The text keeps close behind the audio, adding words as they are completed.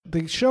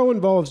the show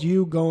involves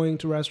you going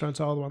to restaurants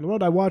all around the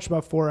world. I watched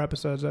about 4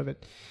 episodes of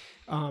it.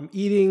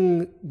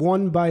 Eating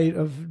one bite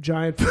of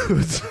giant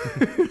foods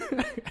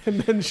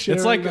and then sharing.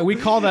 It's like we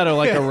call that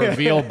a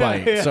reveal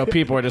bite. So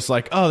people are just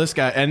like, oh, this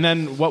guy. And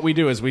then what we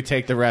do is we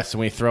take the rest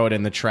and we throw it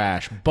in the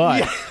trash.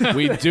 But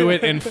we do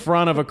it in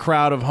front of a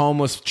crowd of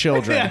homeless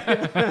children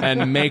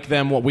and make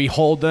them we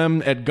hold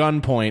them at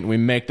gunpoint. We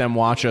make them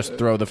watch us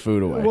throw the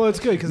food away. Well, it's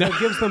good because that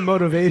gives them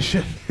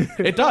motivation.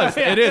 It does.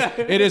 It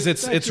is.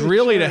 It's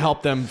really to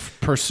help them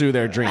pursue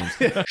their dreams.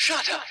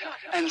 Shut up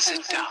and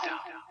sit down.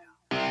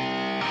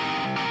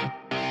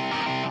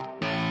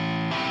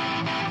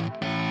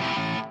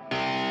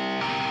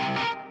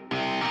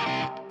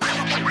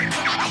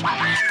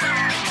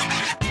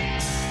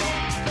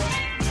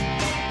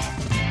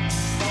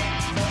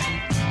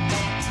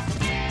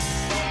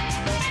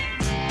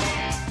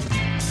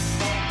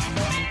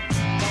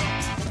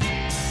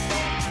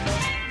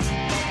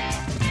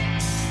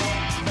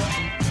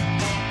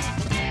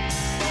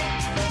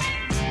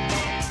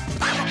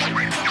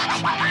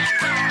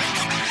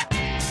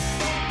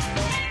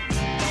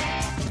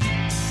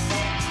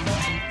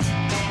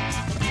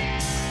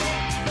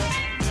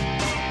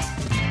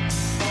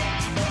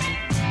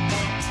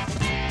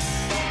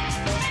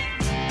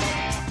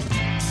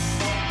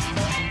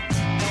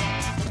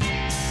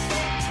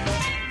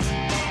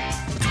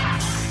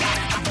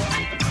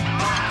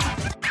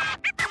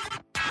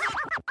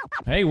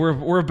 Hey,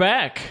 we're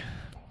back.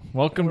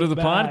 Welcome to the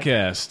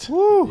podcast.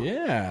 Woo.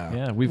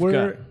 Yeah.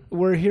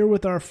 We're here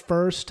with our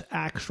first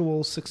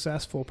actual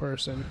successful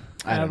person.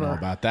 I don't know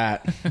about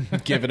that.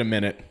 Give it a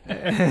minute.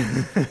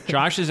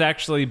 Josh has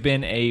actually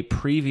been a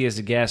previous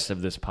guest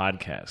of this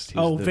podcast.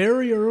 He's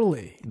very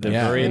early.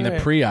 In the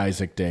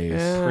pre-Isaac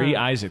days.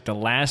 Pre-Isaac, the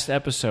last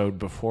episode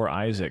before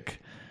Isaac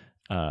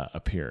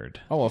appeared.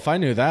 Oh, well, if I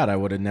knew that, I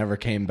would have never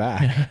came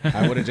back.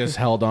 I would have just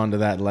held on to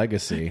that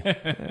legacy.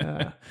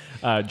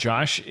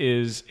 Josh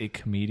is a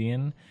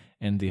comedian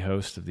and the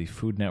host of the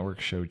Food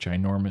Network show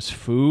Ginormous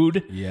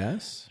Food.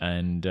 Yes.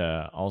 And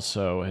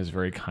also has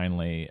very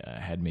kindly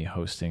had me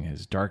hosting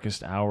his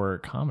Darkest Hour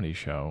comedy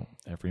show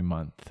every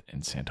month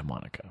in Santa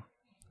Monica.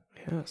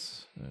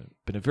 Yes.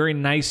 Been a very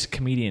nice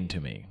comedian to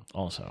me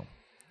also.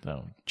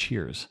 So,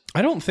 cheers.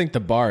 I don't think the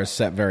bar is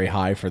set very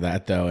high for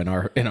that, though, in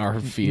our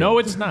field. No,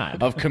 it's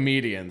not. Of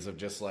comedians, of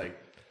just like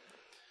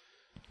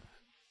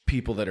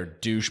people that are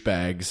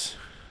douchebags.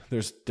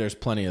 There's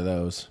plenty of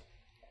those.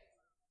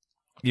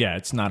 Yeah,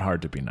 it's not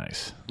hard to be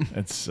nice.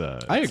 It's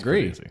I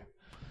agree. Easy.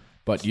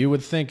 But you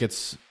would think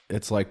it's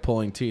like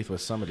pulling teeth with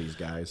some of these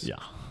guys. Yeah,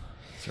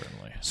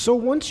 certainly. So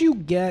once you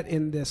get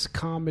in this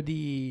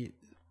comedy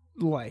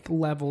like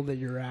level that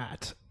you're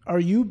at, are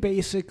you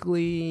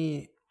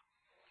basically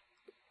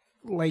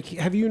like,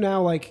 have you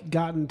now like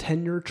gotten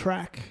tenure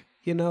track?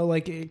 You know,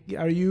 like,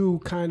 are you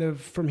kind of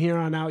from here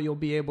on out, you'll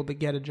be able to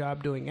get a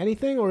job doing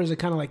anything? Or is it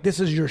kind of like, this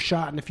is your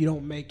shot, and if you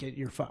don't make it,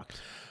 you're fucked?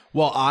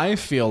 Well, I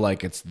feel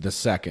like it's the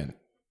second.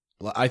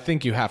 I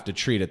think you have to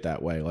treat it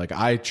that way. Like,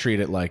 I treat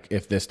it like,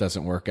 if this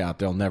doesn't work out,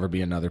 there'll never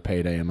be another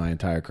payday in my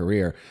entire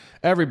career.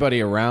 Everybody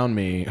around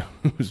me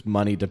whose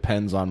money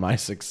depends on my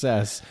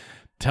success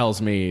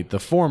tells me the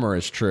former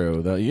is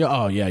true.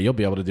 Oh yeah, you'll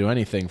be able to do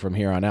anything from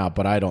here on out.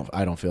 But I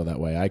don't feel that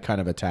way. I kind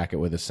of attack it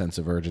with a sense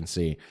of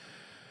urgency.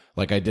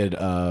 Like I did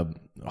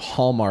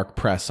Hallmark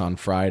press on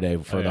Friday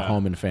for the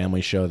Home and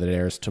Family show that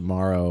airs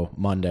tomorrow,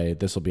 Monday.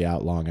 This will be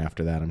out long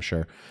after that, I'm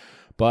sure.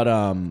 But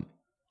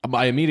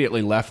I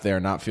immediately left there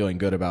not feeling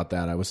good about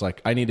that. I was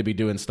like, I need to be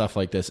doing stuff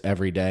like this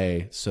every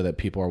day so that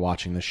people are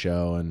watching the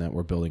show and that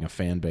we're building a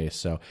fan base.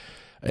 So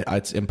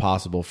it's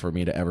impossible for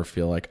me to ever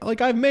feel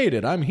like I've made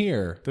it. I'm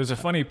here. There's a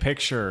funny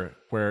picture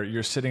where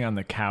you're sitting on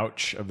the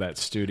couch of that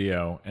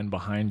studio and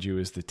behind you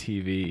is the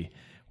TV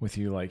with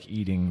you like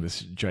eating this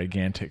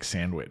gigantic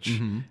sandwich.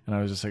 Mm-hmm. And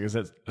I was just like, is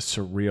that a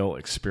surreal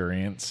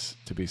experience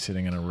to be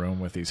sitting in a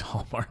room with these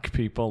Hallmark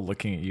people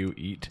looking at you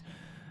eat?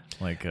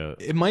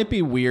 It might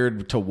be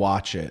weird to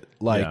watch it.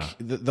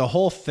 The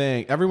whole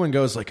thing, everyone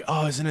goes like,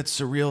 oh, isn't it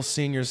surreal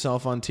seeing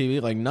yourself on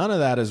TV? Like, none of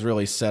that has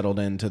really settled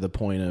into the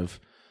point of,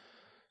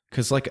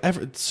 because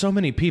so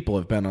many people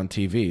have been on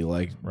TV.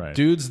 Like,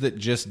 dudes that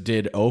just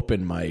did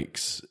open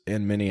mics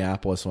in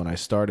Minneapolis when I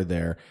started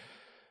there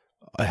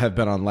have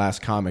been on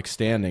Last Comic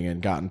Standing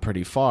and gotten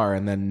pretty far,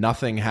 and then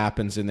nothing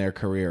happens in their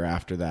career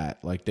after that.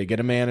 Like, they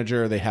get a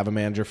manager, they have a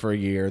manager for a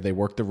year, they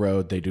work the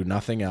road, they do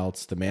nothing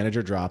else, the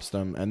manager drops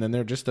them, and then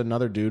they're just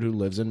another dude who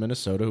lives in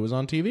Minnesota who was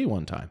on TV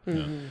one time.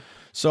 Mm-hmm.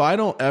 So I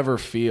don't ever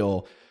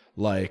feel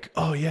like,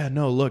 oh yeah,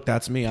 no, look,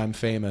 that's me, I'm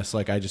famous.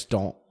 Like, I just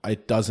don't,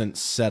 it doesn't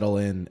settle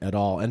in at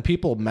all. And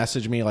people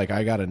message me, like,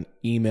 I got an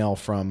email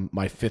from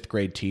my 5th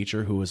grade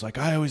teacher who was like,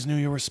 I always knew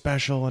you were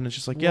special. And it's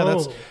just like, yeah,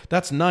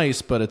 that's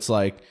nice, but it's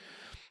like,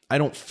 I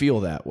don't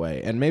feel that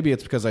way. And maybe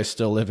it's because I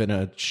still live in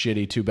a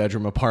shitty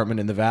 2-bedroom apartment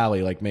in the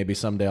Valley. Like, maybe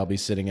someday I'll be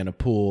sitting in a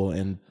pool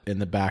in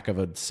the back of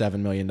a $7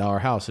 million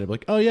house and I'll be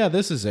like, oh yeah,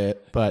 this is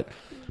it. But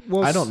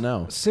I don't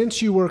know.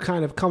 Since you were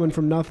kind of coming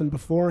from nothing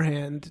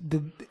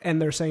beforehand,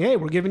 and they're saying, hey,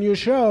 we're giving you a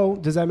show,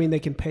 does that mean they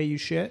can pay you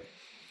shit?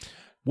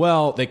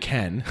 Well, they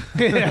can.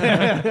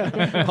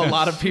 A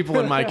lot of people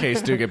in my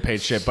case do get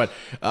paid shit, but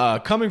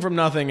coming from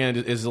nothing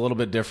is a little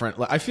bit different.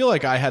 I feel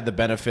like I had the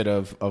benefit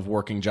of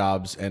working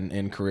jobs and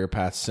in career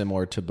paths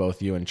similar to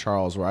both you and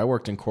Charles, where I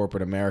worked in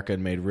corporate America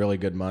and made really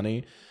good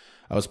money.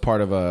 I was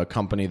part of a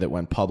company that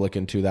went public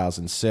in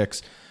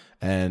 2006.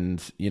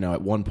 And,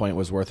 at one point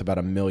was worth about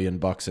 $1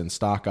 million in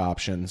stock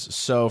options.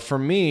 So for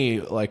me,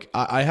 like,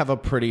 I have a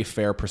pretty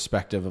fair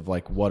perspective of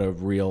like what a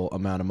real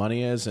amount of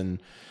money is.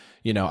 And,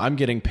 I'm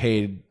getting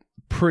paid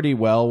pretty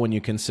well when you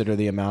consider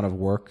the amount of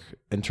work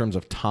in terms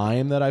of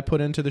time that I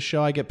put into the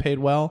show. I get paid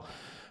well.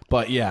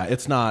 But yeah,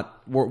 it's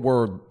not,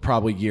 we're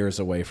probably years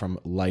away from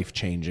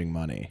life-changing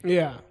money.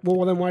 Yeah.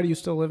 Well, then why do you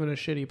still live in a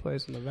shitty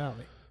place in the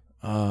Valley?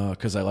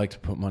 Because I like to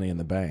put money in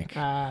the bank.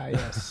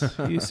 Yes.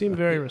 You seem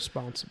very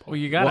responsible. Well,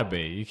 you gotta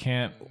be. You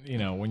can't,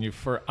 when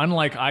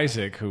unlike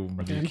Isaac, who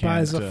he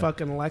buys a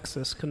fucking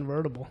Lexus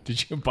convertible.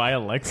 Did you buy a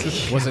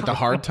Lexus? Was it the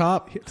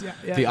hardtop?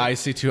 Yeah. The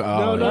IC2?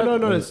 Oh,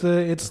 no. It's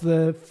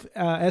the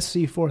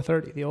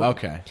SC430. The old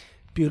okay.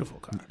 Beautiful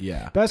car.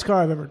 Yeah. Best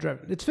car I've ever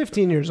driven. It's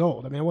 15 years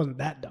old. I mean, it wasn't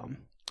that dumb.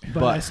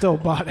 But I still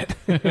bought it.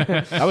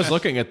 I was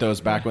looking at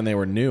those back when they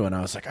were new, and I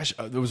was like,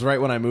 it was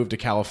right when I moved to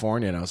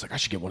California, and I was like, I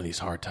should get one of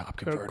these hardtop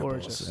convertibles.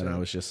 Gorgeous, and I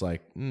was just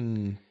like,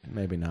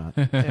 maybe not.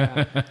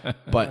 Yeah.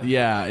 But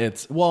yeah,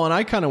 and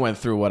I kind of went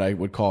through what I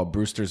would call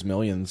Brewster's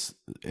Millions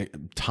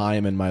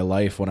time in my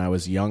life when I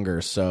was younger.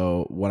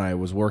 So when I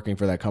was working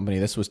for that company,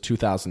 this was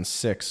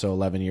 2006, so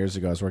 11 years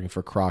ago, I was working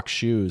for Crocs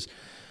Shoes.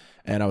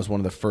 And I was one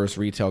of the first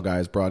retail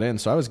guys brought in.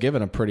 So I was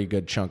given a pretty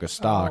good chunk of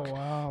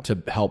stock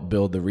to help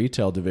build the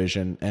retail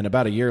division. And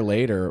about a year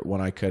later,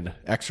 when I could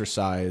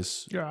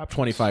exercise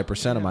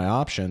 25% of my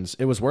options,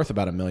 it was worth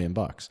about $1 million.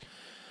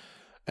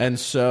 And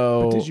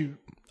so But did you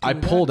I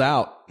pulled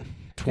out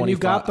 25. And you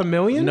got the $1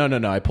 million?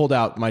 No. I pulled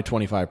out my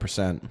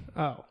 25%.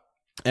 Oh.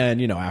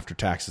 And, after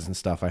taxes and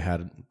stuff, I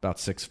had about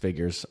 6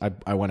 figures.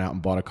 I went out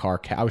and bought a car.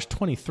 I was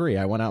 23.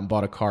 I went out and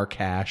bought a car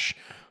cash.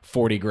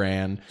 40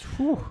 grand.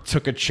 Whew.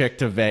 Took a chick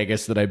to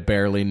Vegas that I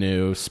barely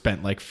knew,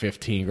 spent like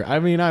 15 grand. I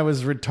mean, I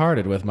was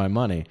retarded with my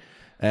money.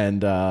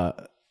 And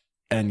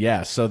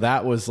yeah, so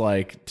that was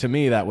like, to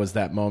me, that was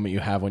that moment you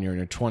have when you're in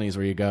your 20s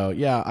where you go,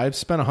 yeah, I've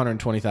spent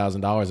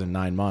 $120,000 in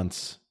 9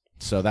 months.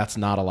 So that's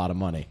not a lot of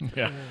money.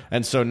 Yeah.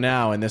 And so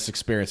now in this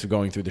experience of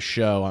going through the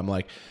show, I'm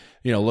like,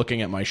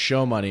 looking at my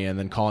show money and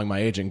then calling my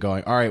agent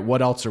going, all right,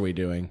 what else are we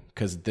doing?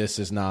 Because this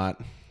is not,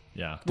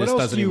 this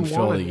doesn't even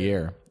fill the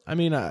year. I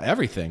mean,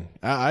 everything.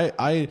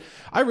 I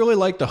really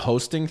like the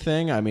hosting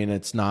thing. I mean,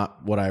 it's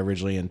not what I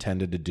originally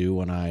intended to do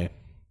when I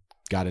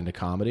got into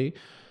comedy,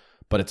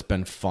 but it's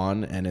been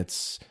fun, and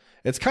it's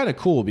kind of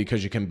cool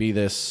because you can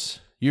be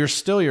you're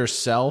still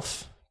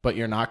yourself, but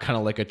you're not kind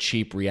of like a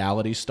cheap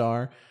reality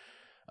star.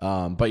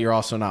 But you're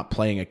also not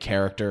playing a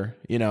character,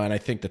 and I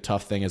think the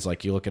tough thing is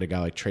like you look at a guy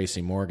like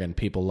Tracy Morgan,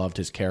 people loved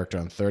his character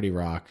on 30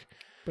 Rock.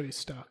 But he's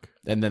stuck.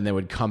 And then they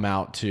would come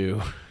out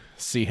to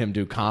see him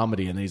do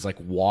comedy, and he's like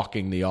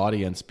walking the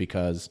audience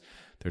because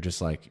they're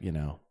just like,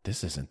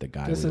 this isn't the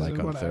guy we like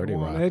on 30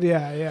 Rock.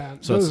 Yeah.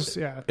 So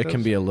it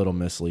can be a little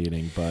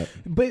misleading, but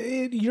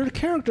your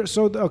character.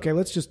 So okay,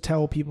 let's just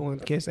tell people in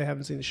case they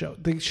haven't seen the show.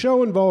 The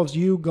show involves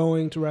you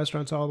going to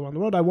restaurants all around the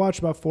world. I watched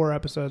about 4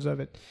 episodes of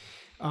it.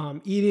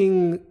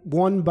 Eating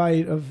one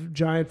bite of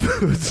giant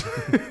foods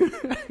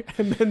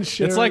and then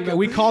sharing. It's like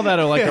we call that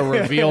a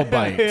reveal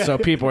bite. Yeah. So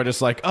people are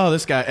just like, oh,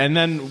 this guy. And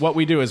then what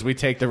we do is we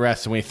take the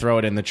rest and we throw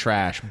it in the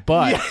trash.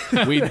 But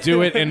we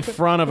do it in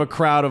front of a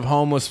crowd of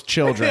homeless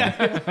children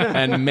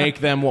and make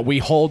them we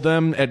hold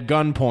them at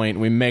gunpoint.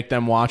 We make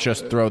them watch us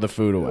throw the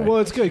food away. Well,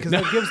 it's good because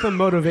that gives them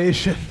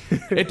motivation.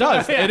 It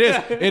does. It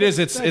is.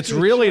 It's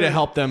really to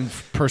help them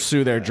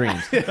pursue their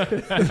dreams.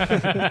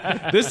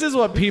 This is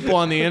what people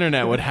on the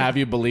internet would have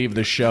you believe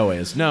the show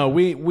is. No,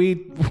 we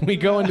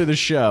go into the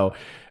show.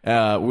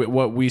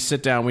 We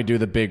sit down, we do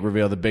the big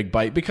reveal, the big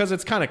bite, because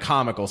it's kind of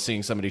comical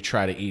seeing somebody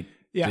try to eat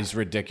these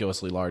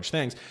ridiculously large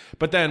things.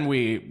 But then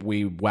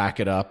we whack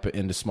it up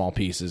into small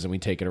pieces and we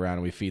take it around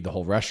and we feed the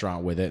whole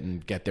restaurant with it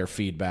and get their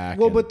feedback.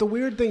 Well, but the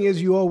weird thing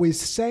is you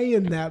always say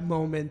in that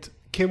moment,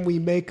 can we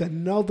make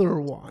another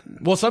one?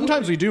 Well,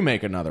 sometimes we do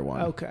make another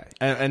one. Okay.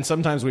 And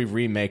sometimes we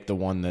remake the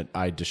one that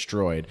I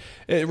destroyed.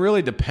 It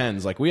really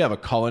depends. Like, we have a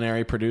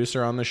culinary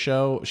producer on the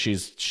show.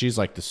 She's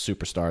like the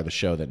superstar of the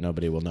show that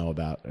nobody will know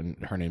about, and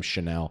her name's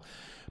Chanel.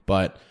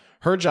 But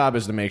her job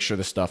is to make sure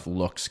the stuff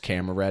looks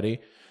camera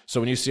ready. So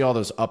when you see all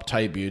those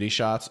uptight beauty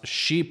shots,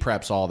 she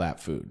preps all that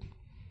food.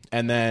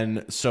 And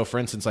then, so for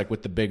instance, like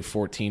with the big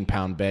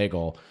 14-pound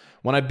bagel,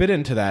 when I bit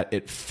into that,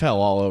 it fell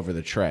all over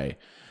the tray.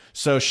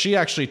 So she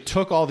actually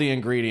took all the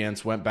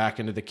ingredients, went back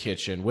into the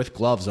kitchen with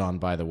gloves on,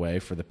 by the way,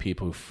 for the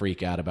people who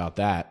freak out about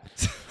that.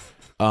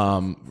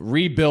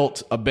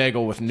 Rebuilt a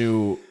bagel with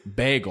new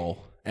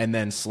bagel and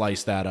then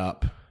sliced that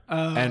up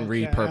and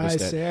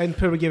repurposed it. And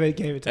people gave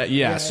it to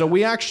yeah. So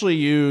we actually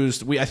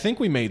used, I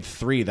think we made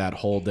 3 that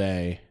whole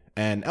day.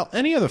 And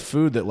any other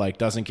food that like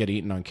doesn't get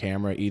eaten on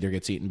camera either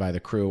gets eaten by the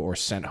crew or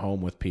sent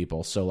home with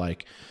people. So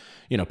like,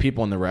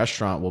 people in the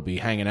restaurant will be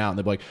hanging out and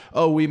they'll be like,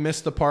 oh, we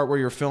missed the part where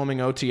you're filming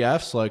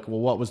OTFs. Like, well,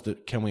 what was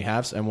can we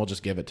have? And we'll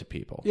just give it to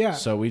people. Yeah.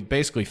 So we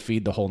basically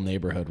feed the whole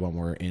neighborhood when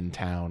we're in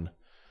town,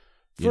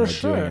 For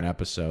sure. doing an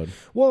episode.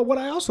 Well, what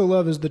I also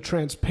love is the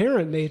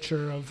transparent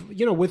nature of,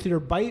 with your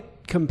bite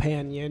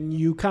companion,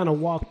 you kind of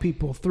walk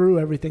people through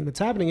everything that's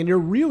happening, and you're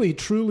really,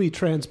 truly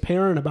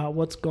transparent about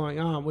what's going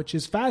on, which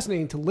is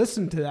fascinating to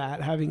listen to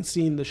that, having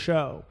seen the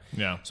show.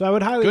 Yeah. So I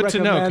would highly Good to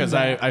recommend know, because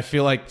that. I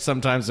feel like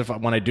sometimes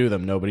when I do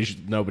them,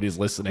 nobody's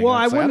listening. Well,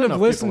 I It's like, wouldn't don't have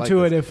know if listened people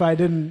to like it this. if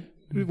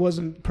I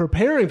wasn't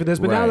preparing for this,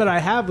 but now Right. that I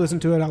have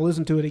listened to it, I'll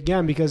listen to it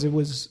again because it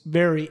was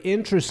very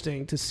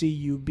interesting to see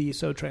you be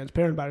so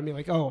transparent about it. I mean,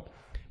 like, oh,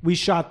 we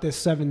shot this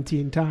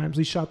 17 times.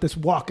 We shot this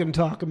walk and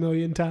talk a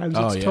million times.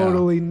 Oh, It's yeah.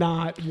 totally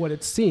not what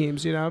it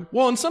seems,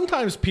 Well, and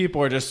sometimes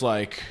people are just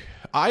like,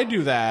 I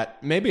do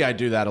that. Maybe I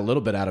do that a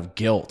little bit out of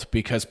guilt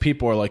because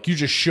people are like, you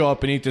just show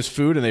up and eat this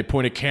food and they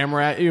point a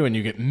camera at you and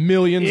you get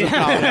millions of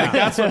dollars. Like,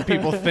 that's what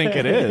people think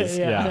it is.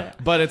 Yeah.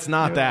 But it's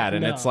not that.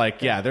 And No. it's like,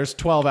 there's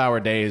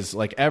 12-hour days.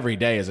 Like every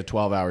day is a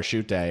 12-hour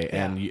shoot day.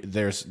 And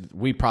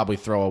we probably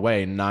throw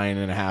away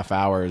 9.5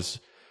 hours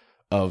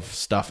of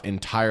stuff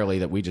entirely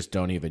that we just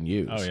don't even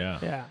use. Oh yeah.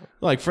 Yeah.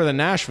 Like for the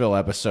Nashville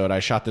episode, I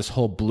shot this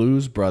whole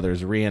Blues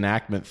Brothers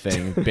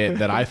reenactment bit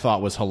that I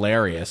thought was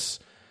hilarious.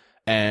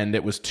 And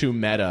it was too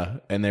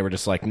meta, and they were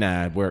just like,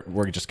 nah,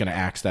 we're just going to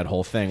axe that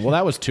whole thing. Well,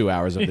 that was 2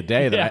 hours of the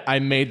day that I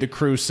made the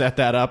crew set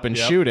that up and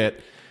shoot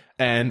it,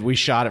 and we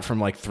shot it from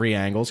like 3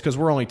 angles because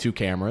we're only 2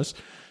 cameras.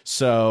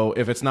 So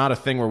if it's not a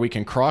thing where we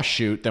can cross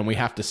shoot, then we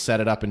have to set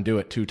it up and do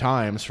it 2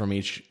 times from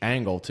each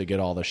angle to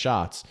get all the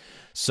shots.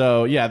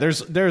 So yeah,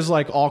 there's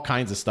like all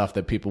kinds of stuff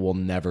that people will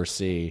never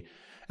see.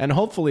 And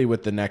hopefully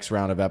with the next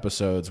round of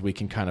episodes, we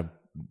can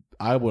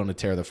I want to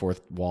tear the fourth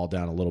wall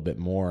down a little bit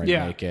more and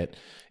make it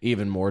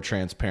even more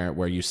transparent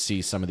where you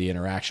see some of the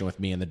interaction with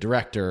me and the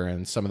director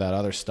and some of that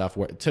other stuff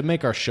to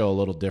make our show a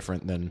little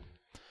different than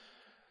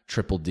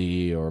Triple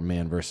D or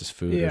Man vs.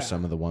 Food or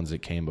some of the ones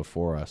that came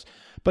before us.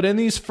 But in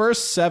these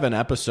first 7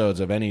 episodes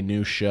of any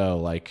new show,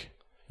 like,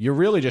 you're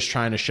really just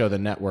trying to show the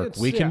network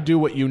we can do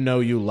what you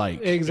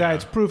like. Exactly.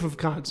 It's proof of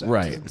concept.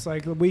 Right. It's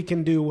like we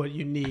can do what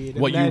you need.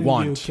 What and you then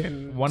want. You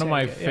can One of take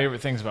my it.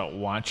 favorite things about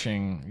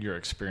watching your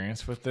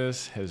experience with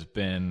this has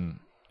been,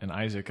 and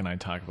Isaac and I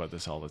talk about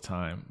this all the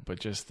time,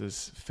 but just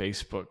this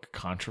Facebook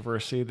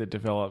controversy that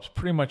develops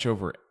pretty much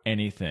over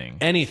anything.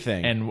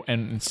 Anything.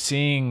 And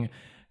seeing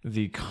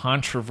the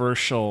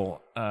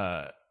controversial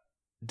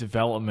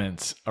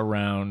developments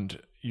around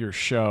your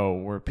show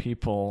where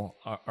people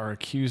are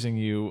accusing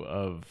you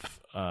of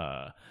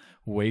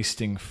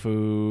wasting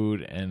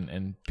food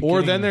and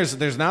Or then there's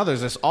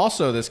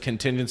this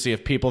contingency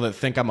of people that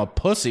think I'm a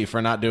pussy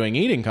for not doing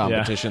eating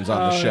competitions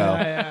on the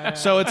show.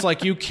 So it's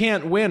like you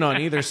can't win on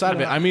either side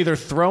of it. I'm either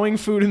throwing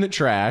food in the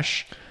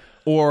trash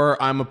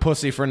or I'm a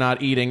pussy for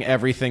not eating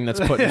everything that's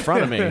put in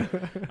front of me.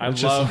 I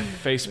love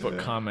Facebook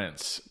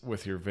comments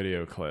with your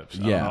video clips.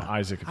 I don't know,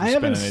 Isaac, if you I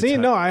haven't spend any seen.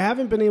 time. No, I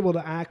haven't been able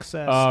to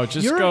access. Oh,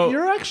 just go-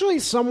 You're actually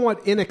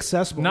somewhat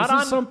inaccessible. Not this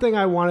on- is something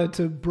I wanted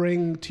to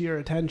bring to your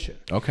attention.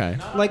 Okay.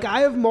 Like I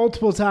have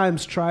multiple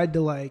times tried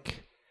to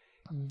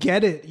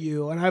get at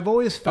you, and I've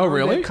always found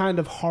really? it kind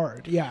of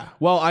hard. Yeah.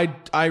 Well,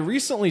 I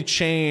recently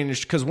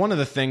changed because one of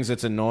the things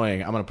that's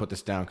annoying. I'm going to put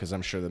this down because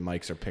I'm sure the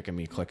mics are picking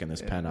me clicking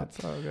this pen up.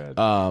 It's all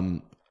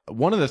good.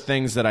 One of the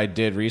things that I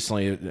did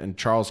recently, and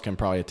Charles can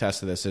probably attest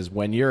to this, is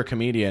when you're a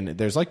comedian,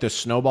 there's like this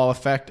snowball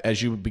effect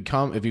as you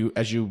become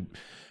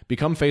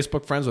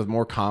Facebook friends with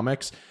more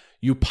comics.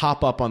 You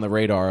pop up on the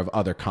radar of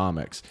other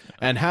comics,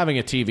 and having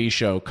a TV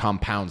show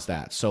compounds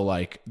that. So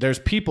like there's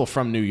people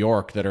from New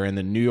York that are in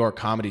the New York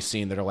comedy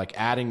scene that are like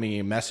adding me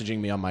and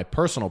messaging me on my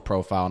personal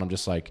profile. And I'm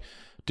just like,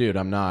 dude,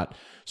 I'm not.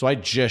 So I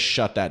just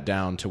shut that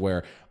down to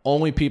where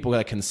only people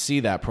that can see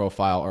that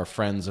profile are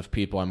friends of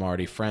people I'm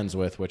already friends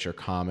with, which are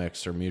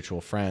comics or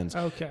mutual friends.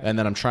 Okay. And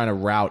then I'm trying to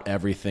route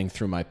everything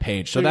through my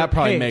page. So Your that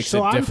probably page. makes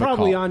so it difficult. I'm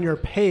probably on your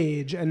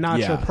page and not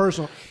your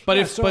personal. But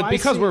Yeah, if so but I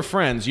because see- we're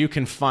friends, you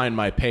can find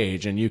my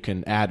page and you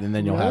can add, and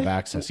then you'll have Really?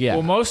 access. Yeah,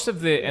 Well, most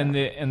of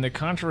the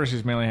controversy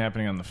is mainly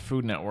happening on the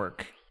Food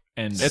Network,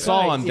 and it's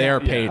all on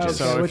their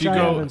pages. Okay, So which if you I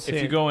go haven't seen.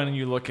 in and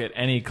you look at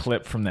any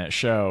clip from that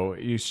show,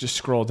 you just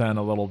scroll down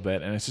a little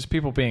bit, and it's just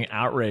people being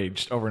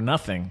outraged over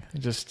nothing,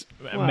 just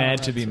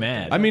mad to be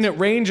mad. I mean, it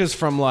ranges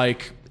from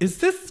like, is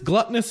this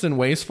gluttonous and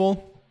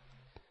wasteful,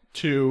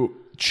 to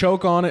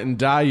choke on it and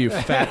die, you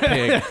fat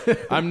pig.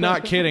 I'm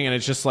not kidding. And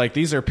it's just like,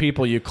 these are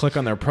people, you click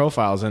on their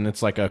profiles and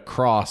it's like a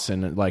cross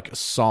and like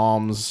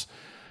Psalms,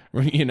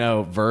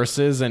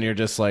 verses, and you're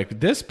just like,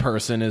 this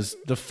person is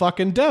the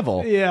fucking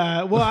devil.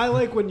 Yeah. Well, I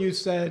like when you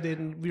said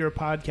in your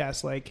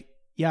podcast, like,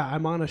 yeah,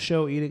 I'm on a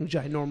show eating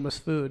ginormous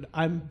food.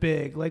 I'm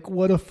big. Like,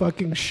 what a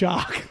fucking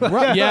shock.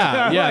 Right,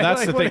 yeah,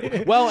 that's the Like,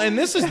 thing. Well, and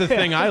this is the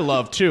thing I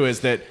love too,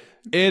 is that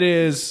it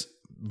is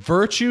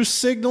virtue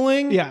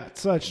signaling. Yeah,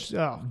 it's such.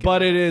 Oh,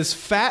 But it is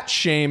fat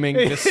shaming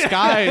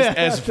disguised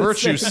as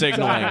virtue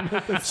signaling.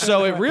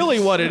 So it really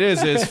what it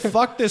is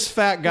fuck this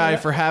fat guy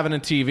for having a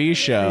TV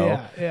show.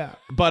 yeah.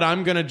 But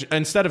I'm going to,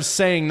 instead of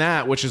saying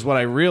that, which is what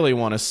I really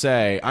want to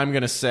say, I'm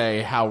going to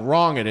say how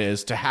wrong it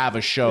is to have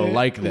a show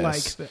like this.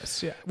 Like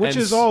this, yeah. Which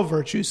is all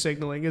virtue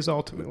signaling is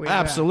ultimately.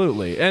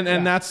 Absolutely. That.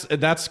 And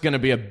that's going to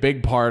be a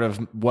big part of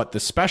what the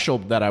special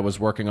that I was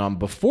working on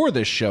before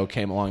this show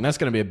came along. That's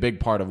going to be a big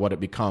part of what it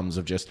becomes,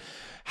 of just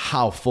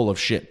how full of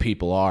shit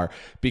people are,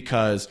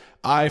 because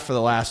I, for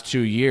the last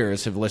 2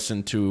 years, have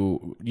listened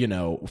to,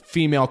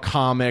 female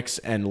comics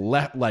and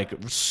like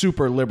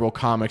super liberal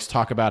comics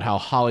talk about how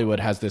Hollywood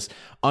has this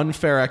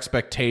unfair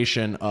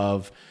expectation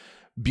of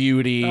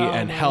beauty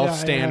and health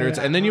standards,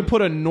 and then you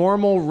put a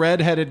normal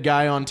redheaded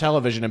guy on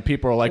television and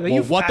people are like,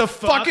 well, what the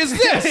fuck is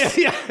this?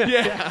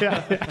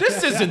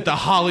 This isn't the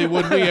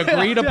Hollywood we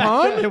agreed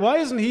upon. Why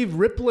isn't he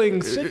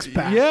rippling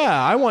six-pack?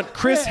 Yeah, I want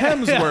Chris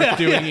Hemsworth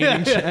doing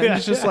eating shit. And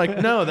it's just like,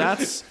 no,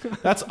 that's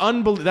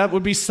unbelievable. That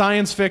would be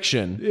science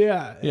fiction.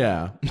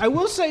 Yeah. I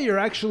will say you're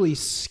actually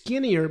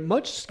skinnier,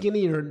 much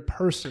skinnier in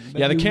person.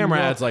 Yeah, the camera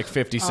adds like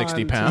 50,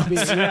 60 pounds.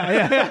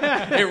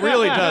 It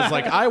really does.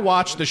 Like, I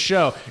watch the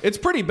show. It's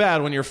pretty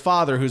bad when your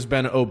father, who's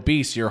been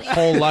obese your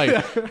whole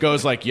life,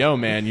 goes like, yo,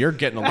 man, you're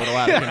getting a little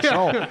out of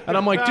control. And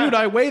I'm like, dude,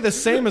 I weigh the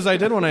same as I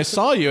did when I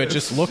saw you. It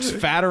just looks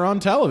fatter on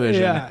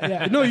television.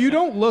 Yeah. No, you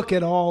don't look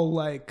at all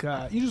like,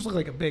 you just look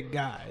like a big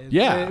guy.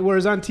 Yeah.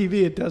 Whereas on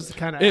TV, it does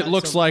kind of. It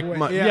looks like,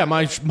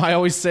 I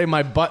always say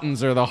my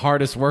buttons are the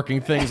hardest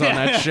working things on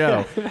that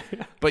show.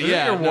 But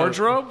your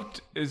wardrobe,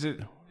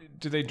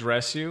 do they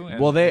dress you?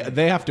 Well,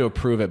 they have to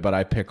approve it, but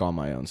I pick all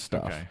my own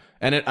stuff. Okay.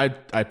 And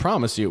I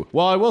promise you,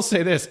 well, I will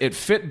say this, it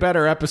fit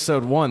better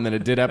episode 1 than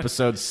it did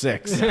episode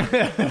 6.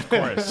 Of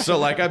course. So,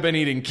 like, I've been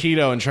eating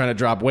keto and trying to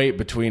drop weight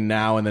between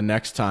now and the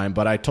next time,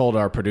 but I told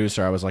our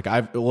producer, I was like,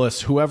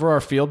 whoever our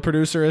field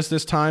producer is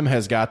this time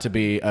has got to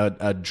be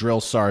a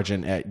drill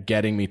sergeant at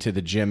getting me to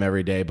the gym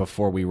every day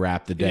before we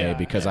wrap the day,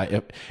 because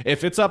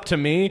if it's up to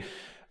me,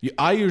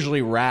 I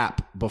usually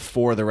wrap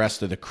before the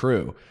rest of the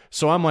crew.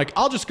 So I'm like,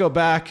 I'll just go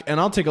back and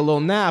I'll take a little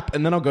nap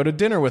and then I'll go to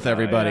dinner with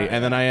everybody.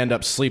 And then I end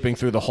up sleeping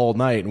through the whole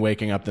night and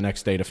waking up the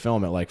next day to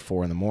film at like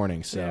 4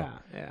 a.m. So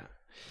yeah.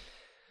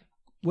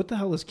 What the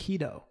hell is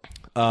keto?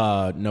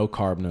 No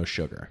carb, no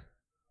sugar.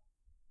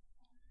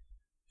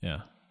 Yeah.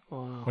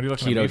 Wow. What are you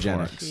looking at me for?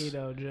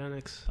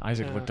 Ketogenics.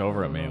 Isaac looked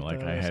over at me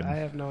like I had. I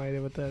have no idea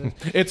what that is.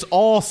 It's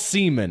all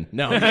semen.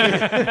 No,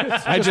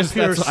 I just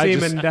pure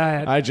semen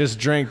diet. I just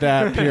drink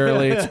that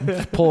purely.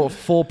 It's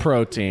full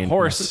protein.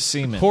 Horse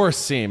semen. Horse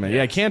semen.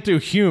 Yeah, I can't do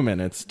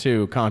human. It's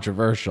too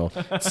controversial.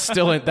 That's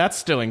still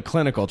in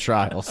clinical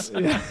trials.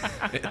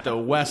 At the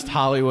West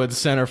Hollywood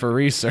Center for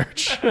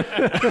Research.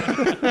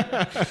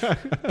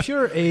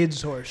 Pure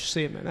AIDS horse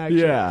semen. Actually.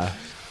 Yeah.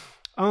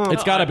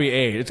 It's got to be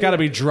aged. It's got to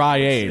be dry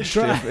aged.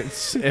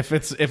 If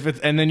it's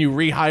and then you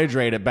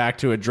rehydrate it back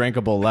to a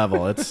drinkable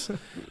level. It's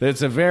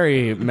a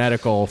very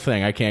medical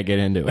thing. I can't get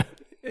into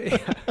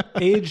it.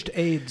 Aged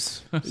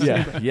AIDS.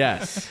 Yeah.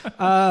 Yes.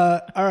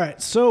 All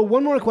right. So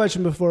one more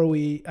question before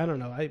we. I don't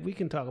know. We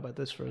can talk about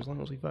this for as long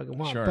as we fucking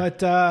want. Sure.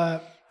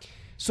 But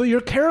so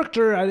your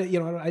character. I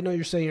know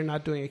you're saying you're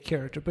not doing a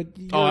character, but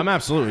I'm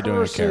absolutely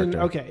doing a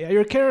character. Okay. Yeah,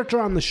 your character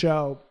on the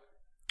show.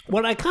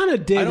 What I kind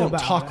of dig about... I don't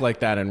talk like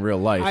that in real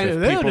life.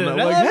 If people know,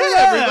 like, hey,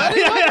 everybody.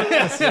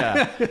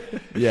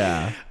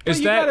 Yeah. But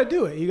you got to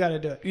do it. You got to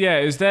do it.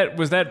 Yeah. Was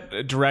that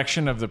a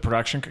direction of the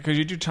production? Because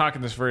you do talk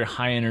in this very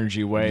high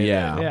energy way.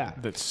 Yeah.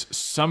 That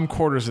some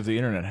quarters of the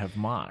internet have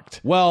mocked.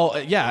 Well,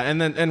 yeah,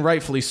 and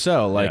rightfully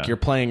so. Like you're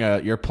playing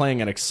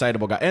an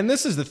excitable guy, and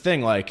this is the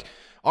thing. Like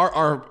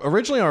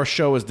originally our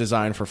show was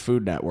designed for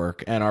Food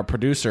Network, and our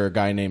producer, a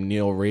guy named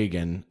Neil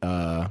Regan.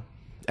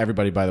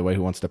 Everybody, by the way,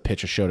 who wants to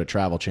pitch a show to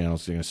Travel Channel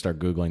is going to start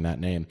Googling that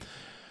name.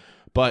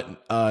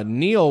 But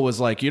Neil was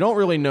like, you don't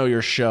really know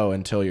your show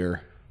until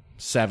you're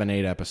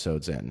 7-8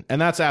 episodes in. And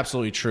that's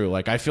absolutely true.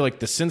 Like, I feel like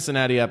the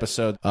Cincinnati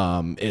episode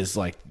is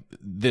like,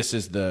 this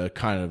is the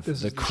kind of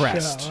the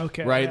crest,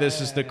 okay. right?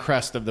 This is the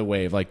crest of the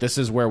wave. Like, this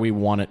is where we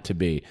want it to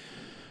be.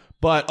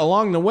 But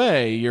along the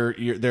way,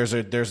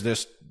 there's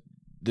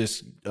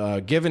this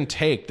give and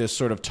take, this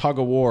sort of tug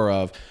of war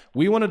of,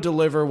 we want to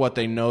deliver what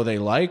they know they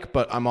like,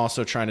 but I'm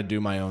also trying to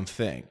do my own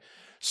thing.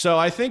 So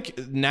I think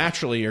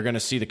naturally you're going to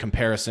see the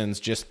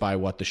comparisons just by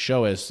what the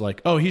show is.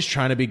 Like, oh, he's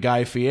trying to be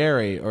Guy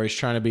Fieri or he's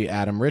trying to be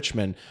Adam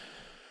Richman.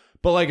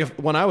 But like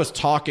when I was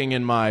talking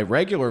in my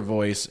regular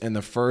voice in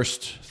the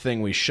first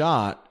thing we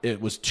shot,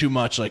 it was too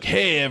much like,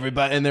 hey,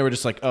 everybody. And they were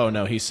just like, oh,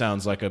 no, he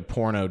sounds like a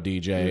porno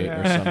DJ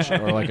or some shit,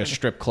 or like a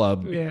strip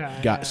club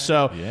guy.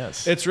 So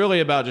it's really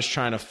about just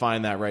trying to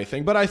find that right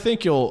thing. But I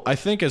think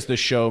as the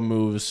show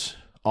moves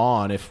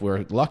on, if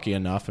we're lucky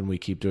enough and we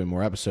keep doing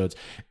more episodes,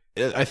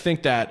 I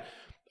think that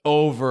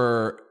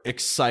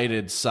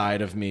over-excited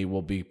side of me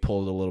will be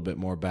pulled a little bit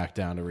more back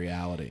down to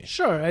reality.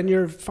 Sure, and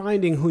you're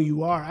finding who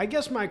you are. I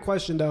guess my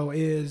question, though,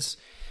 is,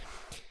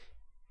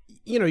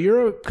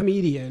 you're a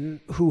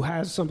comedian who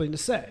has something to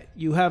say.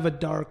 You have a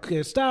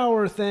darkest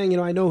hour thing.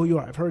 I know who you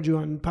are. I've heard you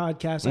on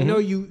podcasts. I know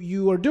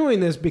you are doing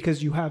this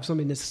because you have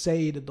something to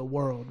say to the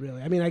world,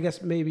 really. I mean, I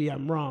guess maybe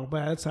I'm wrong,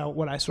 but that's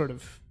what I sort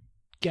of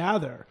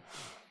gather.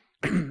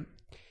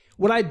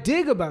 What I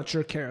dig about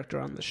your character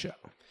on the show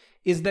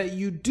is that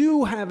you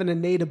do have an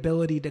innate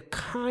ability to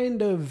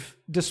kind of,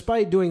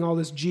 despite doing all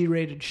this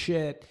G-rated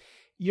shit,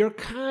 you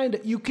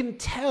can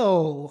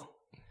tell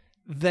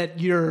that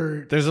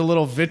there's a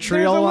little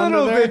vitriol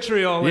under there.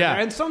 Vitriol in there,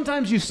 and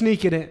sometimes you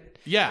sneak it in.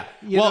 Yeah.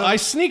 You know? I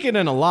sneak it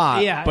in a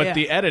lot, but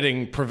the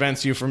editing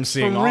prevents you from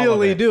seeing all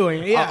really of it.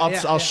 doing it.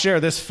 I'll share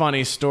this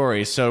funny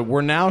story. So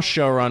we're now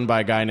show run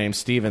by a guy named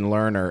Steven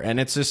Lerner, and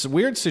it's this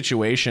weird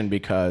situation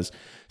because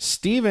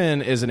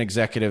Steven is an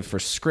executive for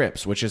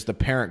Scripps, which is the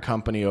parent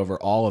company over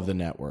all of the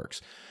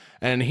networks.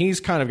 And he's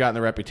kind of gotten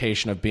the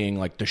reputation of being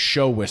like the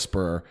show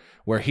whisperer,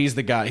 where he's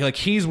the guy, like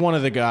he's one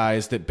of the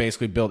guys that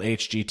basically built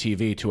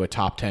HGTV to a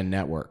top 10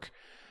 network.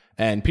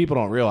 And people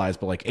don't realize,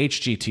 but like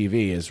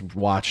HGTV is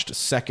watched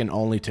second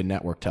only to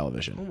network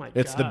television. Oh my God.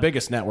 It's the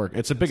biggest network.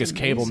 It's the biggest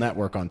cable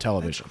network on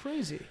television. That's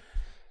crazy.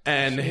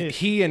 And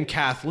he and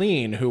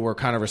Kathleen, who were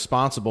kind of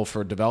responsible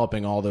for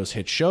developing all those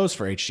hit shows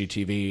for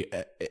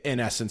HGTV, in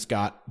essence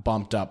got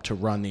bumped up to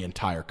run the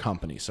entire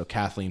company. So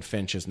Kathleen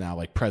Finch is now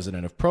like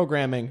president of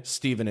programming.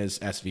 Steven is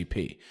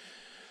SVP.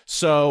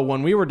 So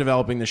when we were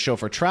developing the show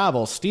for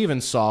travel, Steven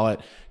saw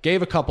it,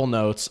 gave a couple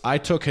notes. I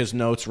took his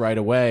notes right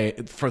away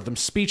for the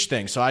speech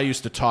thing. So I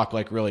used to talk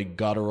like really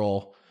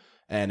guttural,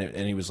 and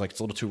he was like, it's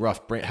a little too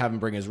rough. Have him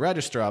bring his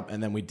register up.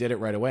 And then we did it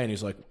right away. And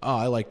he's like, oh,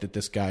 I like that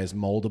this guy is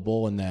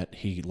moldable and that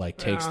he like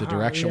takes the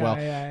direction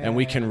and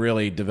we can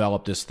really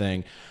develop this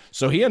thing.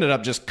 So he ended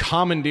up just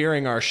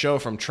commandeering our show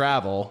from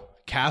travel.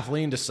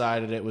 Kathleen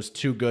decided it was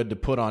too good to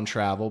put on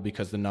travel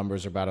because the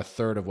numbers are about a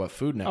third of what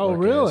Food Network is. Oh,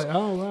 really?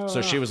 Oh, wow.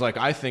 So she was like,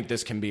 I think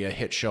this can be a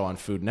hit show on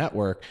Food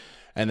Network.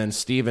 And then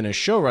Steven is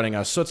show running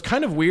us. So it's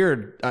kind of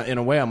weird in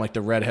a way. I'm like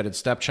the redheaded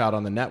stepchild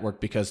on the network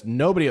because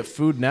nobody at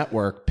Food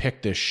Network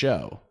picked this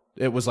show.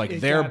 It was like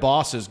their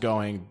bosses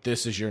going,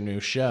 this is your new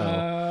show.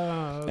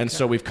 Okay. And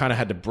so we've kind of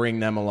had to bring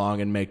them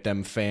along and make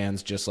them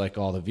fans just like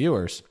all the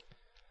viewers.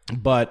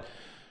 But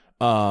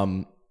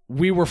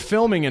we were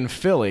filming in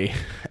Philly,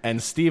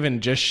 and Steven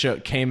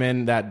just came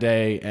in that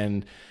day,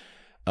 and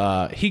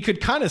he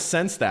could kind of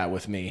sense that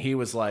with me. He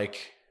was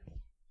like,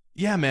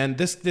 yeah, man,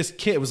 this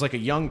kid was like a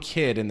young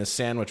kid in the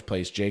sandwich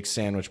place, Jake's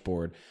Sandwich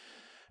Board,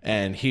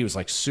 and he was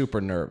like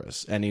super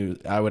nervous. And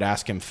I would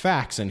ask him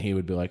facts, and he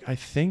would be like, I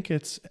think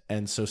it's...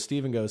 And so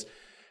Steven goes,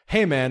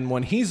 hey, man,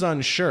 when he's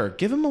unsure,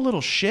 give him a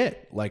little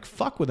shit. Like,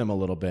 fuck with him a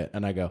little bit.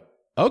 And I go,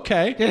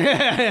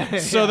 okay.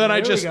 So then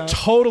I just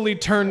totally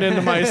turned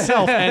into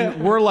myself,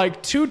 and we're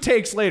like 2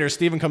 takes later,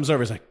 Steven comes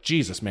over. He's like,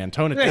 Jesus, man,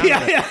 tone it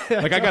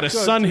down. Like, I got a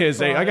son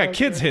his age. I got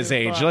kids his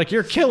age. Like,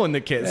 you're killing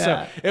the kids.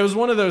 So it was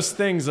one of those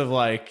things of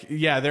like,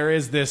 there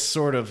is this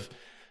sort of,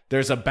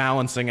 there's a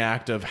balancing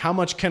act of how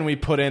much can we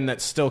put in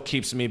that still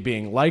keeps me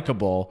being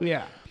likable.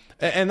 Yeah.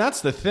 And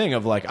that's the thing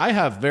of like, I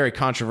have very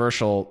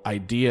controversial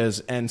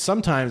ideas, and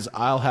sometimes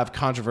I'll have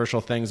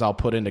controversial things I'll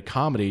put into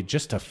comedy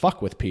just to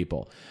fuck with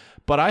people.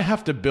 But I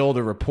have to build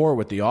a rapport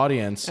with the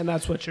audience. And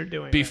that's what you're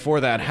doing.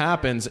 Before that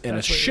happens in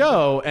a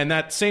show. And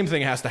that same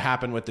thing has to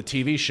happen with the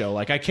TV show.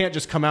 Like, I can't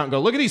just come out and go,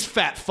 look at these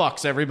fat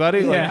fucks,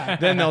 everybody. Like,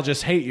 then they'll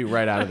just hate you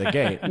right out of the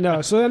gate.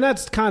 No, so then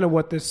that's kind of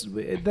what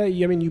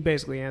you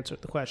basically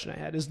answered the question I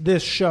had. Is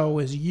this show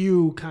is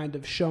you kind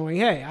of showing,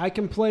 hey, I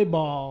can play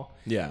ball.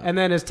 Yeah. And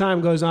then as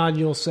time goes on,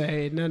 you'll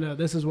say, no,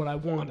 this is what I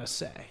want to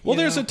say. Well,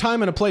 there's a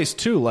time and a place,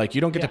 too. Like,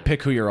 you don't get to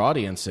pick who your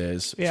audience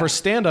is. For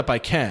stand-up, I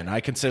can. I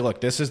can say, look,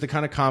 this is the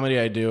kind of comedy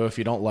I do. If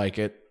you don't like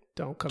it,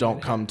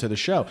 don't come to the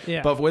show.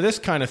 Yeah. But with this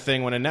kind of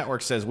thing, when a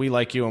network says, we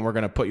like you and we're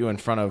going to put you in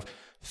front of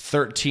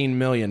 13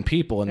 million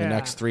people in the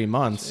next 3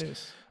 months,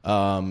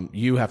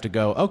 you have to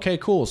go, okay,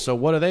 cool. So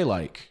what do they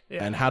like?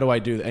 Yeah. And how do I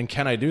do that? And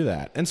can I do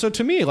that? And so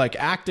to me, like,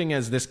 acting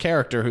as this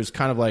character who's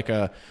kind of like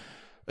an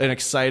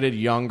excited,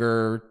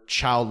 younger,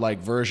 childlike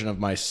version of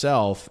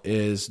myself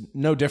is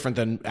no different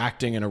than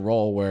acting in a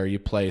role where you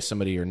play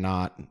somebody you're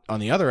not on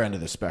the other end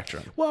of the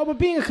spectrum. Well, but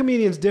being a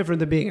comedian is different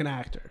than being an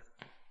actor,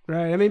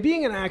 right? I mean,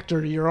 being an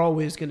actor, you're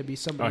always going to be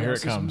somebody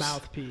else's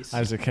mouthpiece.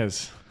 Isaac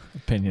has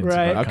opinions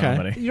about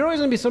comedy. You're always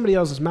going to be somebody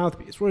else's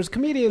mouthpiece, whereas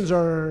comedians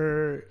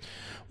are...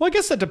 Well, I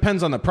guess that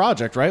depends on the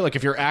project, right? Like,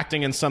 if you're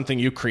acting in something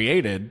you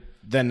created...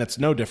 then it's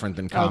no different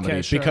than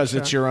comedy because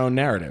it's your own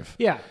narrative.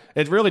 Yeah.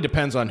 It really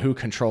depends on who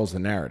controls the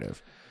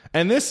narrative.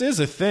 And this is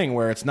a thing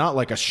where it's not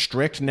like a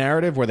strict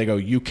narrative where they go,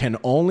 you can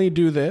only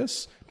do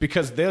this,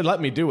 because they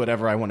let me do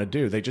whatever I want to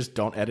do. They just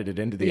don't edit it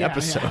into the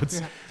episodes.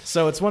 Yeah.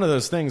 So it's one of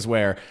those things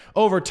where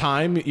over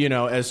time,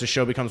 as the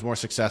show becomes more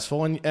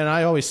successful, and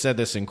I always said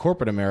this in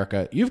corporate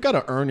America, you've got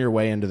to earn your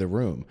way into the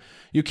room.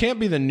 You can't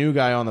be the new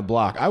guy on the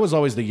block. I was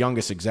always the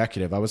youngest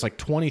executive. I was like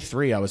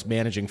 23. I was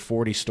managing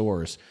 40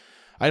 stores.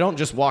 I don't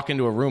just walk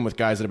into a room with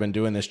guys that have been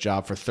doing this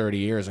job for 30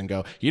 years and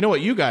go, you know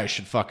what you guys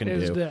should fucking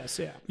do? This,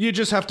 yeah. You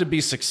just have to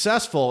be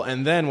successful,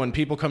 and then when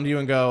people come to you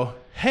and go,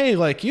 hey,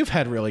 like, you've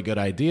had really good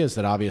ideas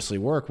that obviously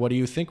work. What do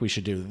you think we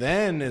should do?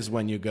 Then is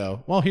when you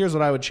go, well, here's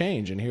what I would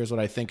change, and here's what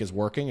I think is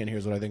working, and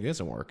here's what I think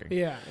isn't working.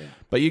 Yeah.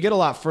 But you get a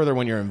lot further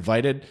when you're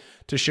invited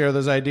to share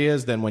those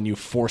ideas than when you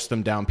force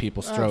them down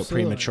people's throat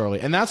prematurely.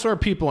 And that's where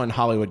people in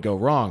Hollywood go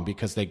wrong,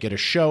 because they get a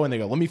show and they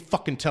go, let me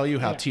fucking tell you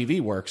how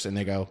TV works. And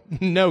they go,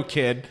 no,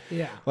 kid.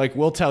 Yeah. Like,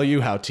 we'll tell you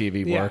how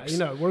TV works. You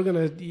know,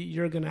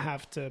 you're gonna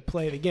have to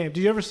play the game.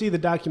 Did you ever see the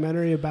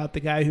documentary about the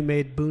guy who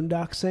made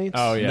Boondock Saints?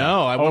 Oh yeah.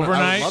 No, I would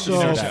Overnight. love to So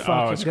see Oh, that.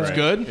 fucking it's good. great.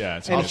 Good? Yeah,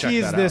 it's And I'll check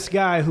he's that this out.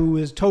 guy who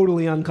is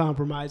totally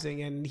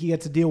uncompromising, and he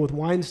had to deal with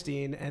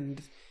Weinstein,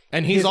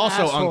 And he's his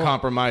also asshole-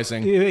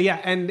 uncompromising. Yeah,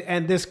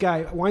 and this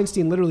guy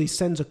Weinstein literally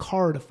sends a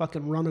car to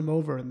fucking run him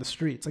over in the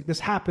streets. Like, this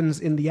happens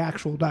in the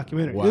actual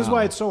documentary. This is Wow.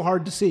 why it's so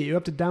hard to see. You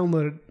have to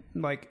download it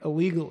like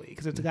illegally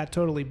because it got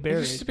totally It buried.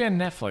 used to be on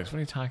Netflix. What are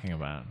you talking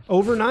about?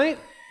 Overnight?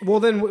 Well,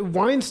 then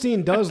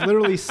Weinstein does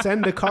literally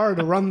send a car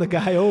to run the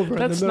guy over.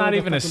 That's in the middle not of the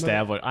even fucking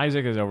established.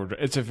 Isaac is over.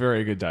 It's a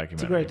very good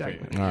documentary. great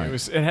documentary. All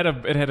right.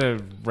 It had a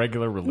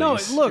regular release. No,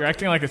 look- You're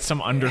acting like it's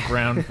some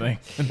underground thing.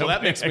 Well,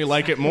 that makes me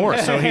like it more.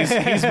 So he's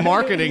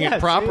marketing Yes, it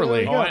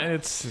properly. there you Oh, go.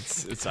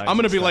 it's I'm going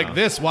to be like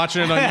this,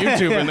 watching it on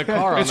YouTube in the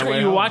car on It's the great. way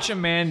You home. watch a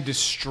man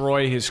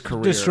destroy his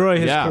career. Destroy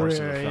his Yeah. course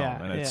of career. the film,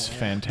 Yeah, and it's yeah.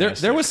 fantastic.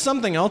 There was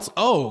something else.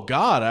 Oh,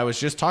 God. I was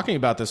just talking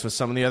about this with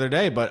someone the other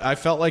day, but I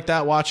felt like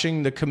that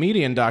watching the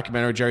comedian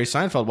documentary, Jerry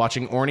Seinfeld,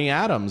 watching Orny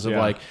Adams, of Yeah.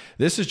 like,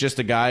 this is just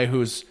a guy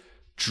who's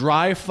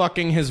dry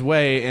fucking his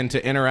way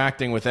into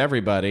interacting with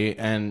everybody,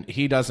 and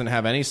he doesn't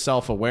have any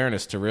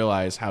self-awareness to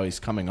realize how he's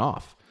coming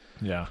off.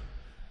 Yeah.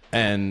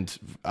 And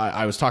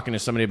I was talking to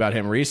somebody about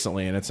him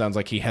recently, and it sounds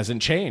like he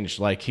hasn't changed.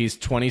 Like, he's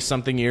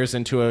 20-something years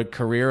into a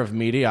career of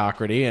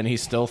mediocrity, and he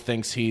still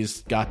thinks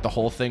he's got the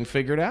whole thing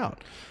figured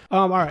out.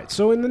 All right.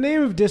 So, in the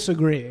name of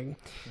disagreeing,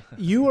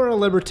 you are a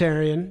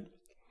libertarian,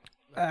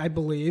 I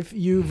believe.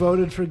 You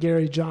voted for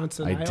Gary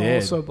Johnson. I did.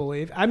 also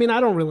believe. I mean,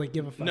 I don't really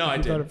give a fuck No, if I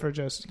you did. voted for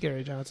just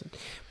Gary Johnson.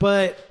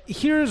 But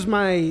here's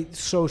my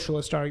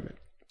socialist argument.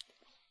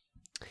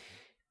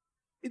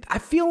 I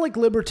feel like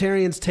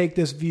libertarians take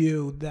this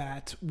view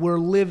that we're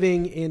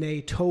living in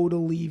a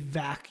totally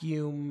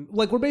vacuum,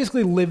 like we're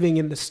basically living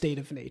in the state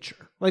of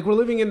nature. Like we're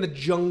living in the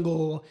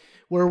jungle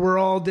where we're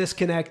all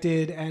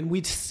disconnected and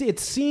it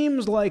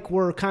seems like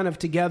we're kind of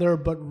together,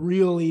 but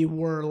really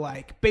we're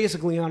like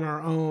basically on our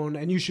own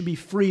and you should be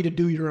free to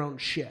do your own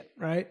shit,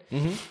 right?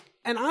 Mm-hmm.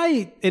 And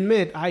I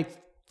admit I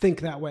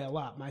think that way a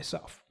lot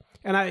myself.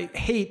 And I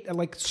hate,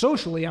 like,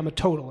 socially, I'm a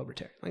total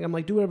libertarian. Like, I'm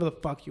like, do whatever the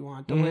fuck you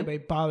want. Don't let anybody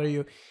bother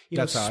you. You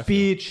That's know, how I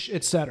speech,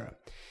 etc.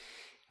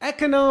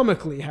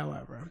 Economically,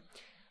 however,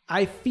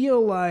 I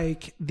feel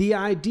like the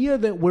idea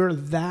that we're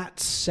that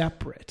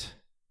separate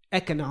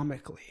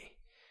economically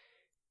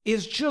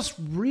is just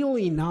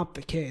really not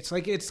the case.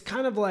 Like, it's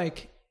kind of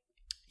like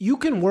you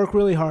can work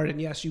really hard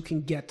and yes, you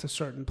can get to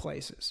certain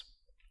places.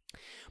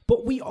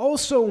 But we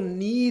also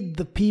need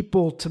the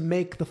people to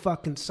make the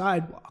fucking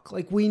sidewalk.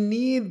 Like, we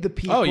need the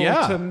people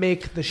to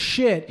make the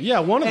shit.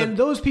 Yeah, and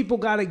those people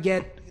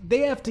they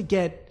have to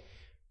get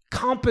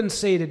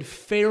compensated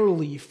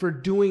fairly for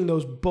doing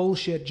those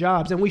bullshit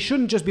jobs. And we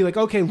shouldn't just be like,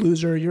 okay,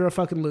 loser, you're a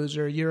fucking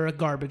loser. You're a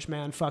garbage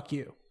man. Fuck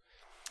you.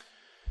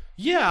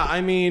 Yeah,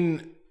 I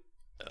mean,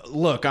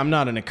 look, I'm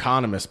not an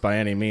economist by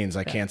any means.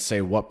 I can't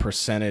say what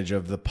percentage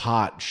of the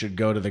pot should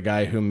go to the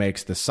guy who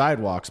makes the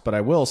sidewalks, but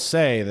I will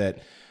say that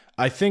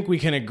I think we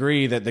can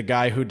agree that the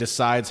guy who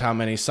decides how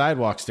many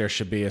sidewalks there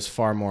should be is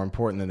far more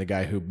important than the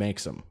guy who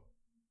makes them.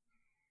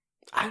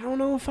 I don't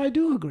know if I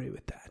do agree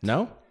with that.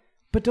 No?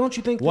 But don't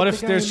you think What that if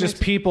the guy there's who just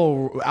makes-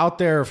 people out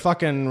there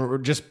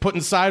fucking just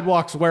putting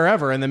sidewalks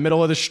wherever in the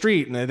middle of the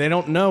street and they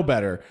don't know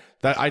better?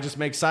 That I just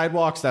make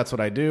sidewalks, that's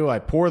what I do. I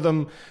pour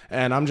them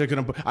and I'm just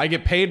going to I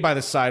get paid by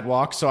the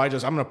sidewalk, so I'm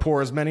going to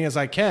pour as many as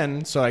I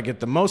can so I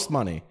get the most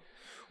money.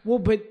 Well,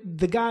 but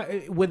the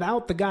guy,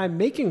 without the guy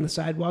making the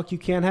sidewalk, you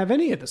can't have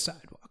any of the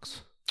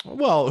sidewalks.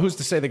 Well, who's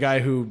to say the guy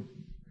who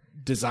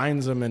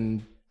designs them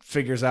and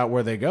figures out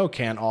where they go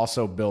can't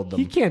also build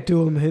them? He can't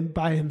do them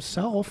by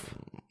himself.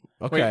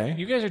 Okay. Wait,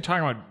 you guys are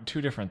talking about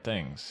two different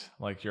things.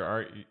 Like your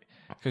art,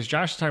 because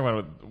Josh is talking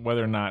about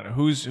whether or not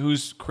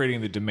who's creating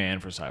the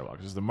demand for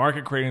sidewalks. Is the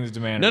market creating the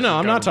demand? No, or is the I'm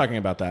not government? talking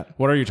about that.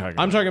 What are you talking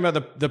about? I'm talking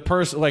about the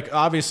person, like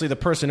obviously the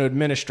person who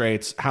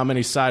administrates how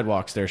many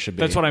sidewalks there should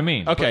be. That's what I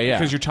mean. Okay, yeah.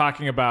 Because you're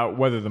talking about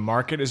whether the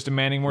market is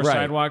demanding more Right.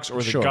 sidewalks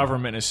or the Sure.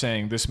 government is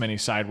saying this many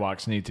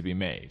sidewalks need to be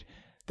made.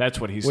 That's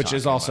what he's Which talking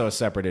is also about. a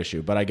separate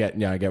issue, but I get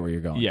where you're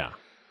going. Yeah.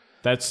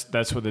 That's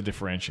what the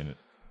differentiation.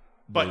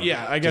 But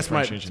yeah, I guess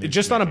differentiation needs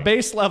just to be on a made.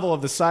 base level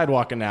of the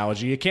sidewalk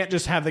analogy, you can't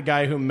just have the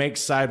guy who makes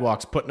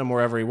sidewalks putting them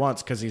wherever he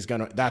wants because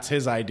that's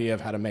his idea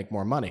of how to make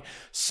more money.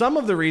 Some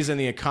of the reason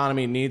the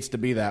economy needs to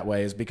be that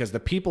way is because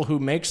the people who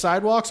make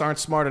sidewalks aren't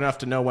smart enough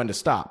to know when to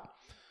stop.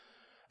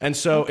 And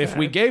so if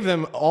we gave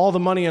them all the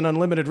money and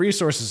unlimited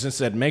resources and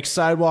said, make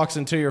sidewalks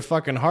into your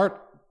fucking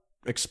heart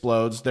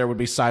explodes, there would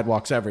be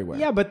sidewalks everywhere.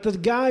 Yeah, but the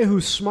guy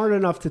who's smart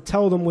enough to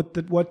tell them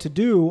what to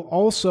do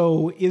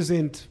also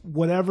isn't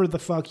whatever the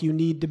fuck you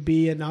need to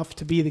be enough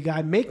to be the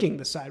guy making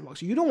the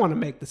sidewalks. You don't want to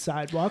make the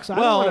sidewalks. I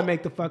don't want to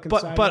make the fucking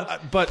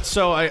sidewalks. But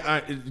so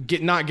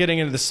not getting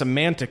into the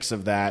semantics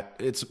of that.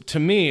 To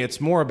me,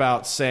 it's more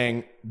about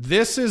saying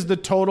this is the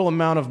total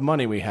amount of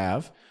money we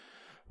have.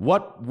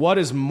 What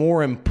is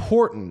more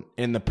important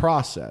in the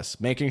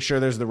process? Making sure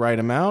there's the right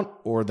amount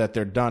or that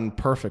they're done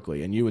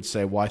perfectly? And you would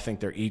say, well, I think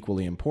they're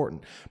equally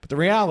important. But the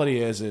reality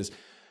is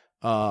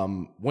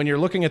when you're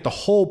looking at the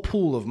whole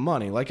pool of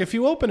money, like if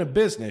you open a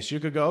business, you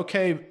could go,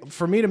 okay,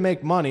 for me to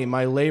make money,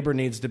 my labor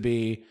needs to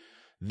be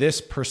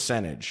this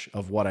percentage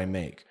of what I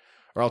make,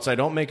 or else I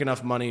don't make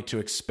enough money to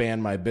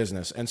expand my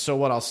business. And so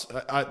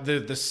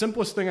the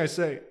simplest thing I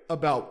say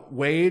about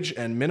wage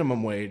and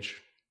minimum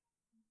wage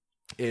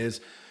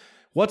is,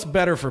 what's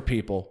better for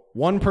people?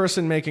 One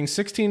person making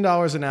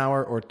 $16 an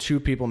hour or two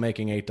people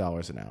making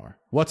 $8 an hour?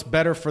 What's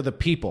better for the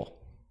people?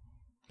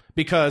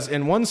 Because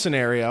in one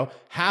scenario,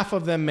 half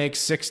of them make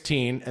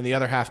 16 and the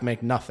other half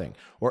make nothing,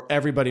 or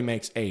everybody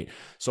makes 8.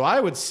 So I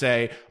would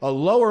say a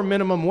lower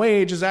minimum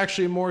wage is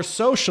actually more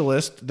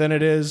socialist than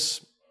it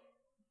is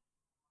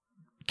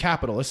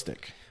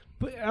capitalistic.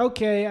 But,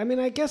 okay, I mean,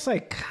 I guess I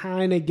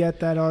kind of get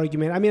that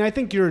argument. I mean, I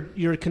think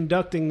you're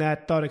conducting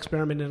that thought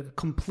experiment in a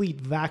complete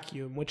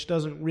vacuum, which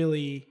doesn't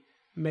really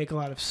make a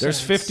lot of sense.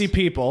 There's 50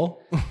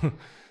 people.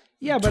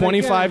 Yeah, but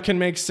 25 can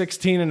make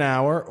 16 an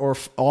hour, or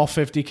all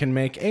 50 can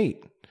make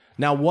 8.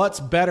 Now, what's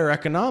better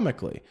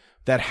economically?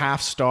 That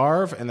half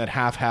starve and that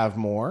half have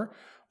more,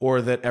 or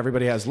that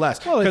everybody has less?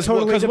 Because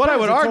what I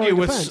would argue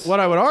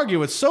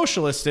with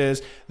socialists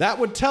is that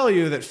would tell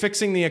you that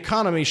fixing the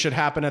economy should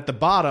happen at the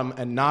bottom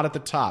and not at the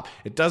top.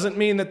 It doesn't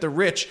mean that the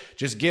rich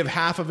just give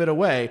half of it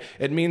away.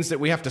 It means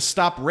that we have to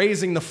stop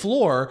raising the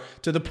floor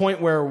to the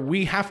point where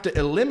we have to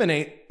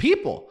eliminate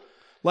people.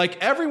 Like,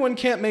 everyone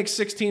can't make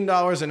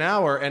 $16 an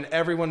hour and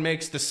everyone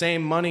makes the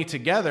same money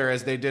together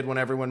as they did when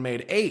everyone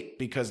made 8,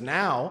 because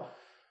now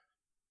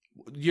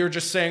you're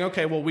just saying,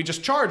 okay, well, we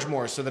just charge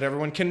more so that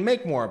everyone can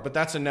make more, but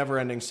that's a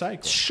never-ending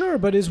cycle. Sure,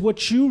 but is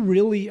what you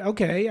really...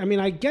 Okay, I mean,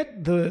 I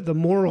get the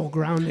moral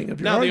grounding of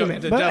your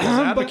argument. The devil's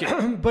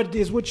advocate. But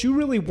is what you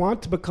really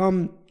want to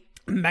become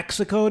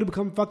Mexico, to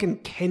become fucking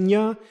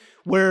Kenya,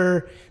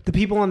 where the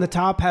people on the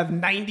top have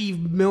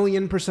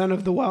 90%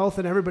 of the wealth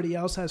and everybody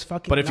else has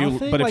fucking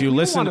nothing? But if you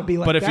listen to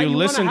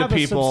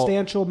people,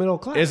 substantial middle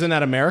class. Isn't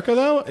that America,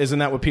 though? Isn't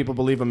that what people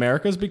believe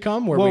America's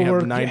become? Where we have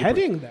we're 90%?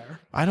 Heading there.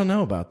 I don't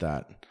know about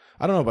that.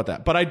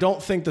 But I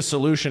don't think the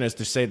solution is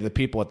to say to the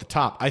people at the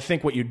top. I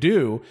think what you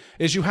do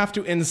is you have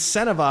to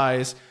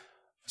incentivize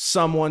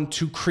someone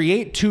to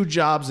create 2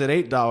 jobs at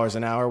 $8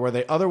 an hour where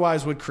they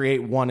otherwise would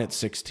create 1 at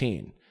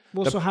 16.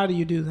 Well, so how do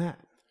you do that?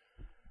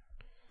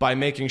 By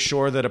making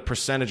sure that a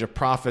percentage of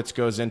profits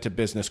goes into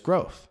business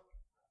growth.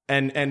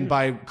 And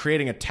by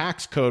creating a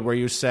tax code where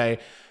you say,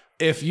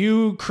 if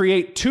you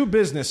create 2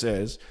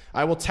 businesses,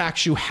 I will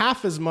tax you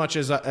half as much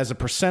as a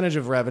percentage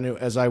of revenue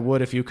as I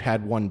would if you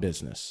had 1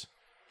 business.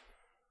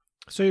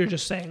 So you're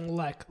just saying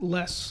like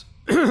less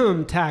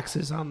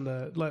taxes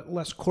on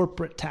less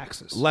corporate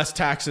taxes. Less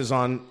taxes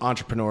on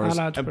entrepreneurs.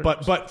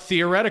 But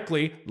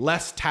theoretically,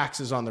 less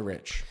taxes on the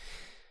rich.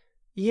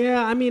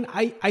 Yeah, I mean,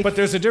 But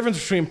there's a difference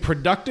between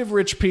productive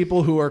rich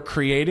people who are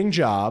creating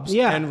jobs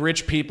and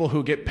rich people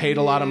who get paid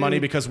a lot of money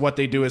because what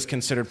they do is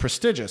considered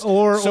prestigious.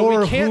 So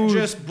we can't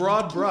just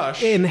broad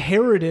brush.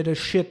 Inherited a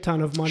shit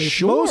ton of money.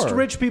 Sure. Most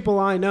rich people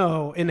I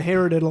know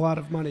inherited a lot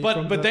of money.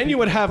 But then you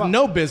would have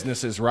no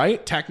businesses,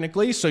 right?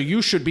 Technically, so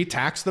you should be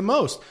taxed the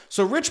most.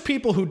 So rich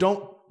people who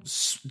don't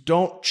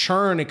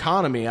churn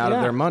economy out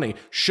of their money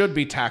should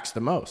be taxed the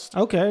most.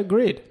 Okay,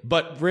 agreed.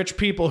 But rich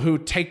people who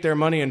take their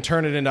money and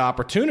turn it into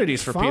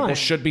opportunities for people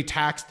should be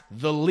taxed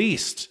the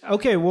least.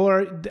 Okay,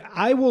 well,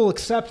 I will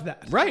accept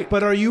that. Right.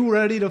 But are you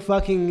ready to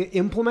fucking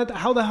implement that?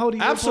 How the hell do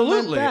you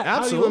implement that?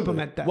 How do you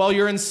implement that? Well,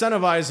 you're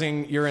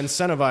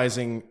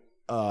incentivizing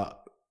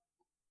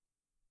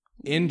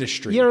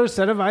industry. You're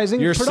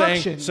incentivizing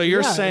production.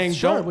 You're saying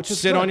don't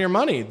sit on your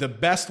money. The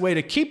best way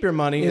to keep your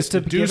money is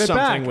to do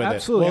something with it.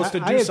 Absolutely. Well, it's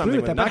to do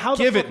something with it, not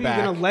give it back. How the fuck are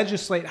you going to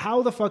legislate?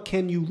 How the fuck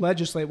can you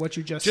legislate what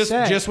you just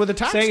said? Just with a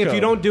tax saying code. If you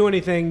don't do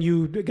anything,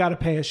 you got to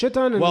pay a shit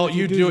ton. And well,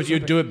 you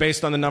do it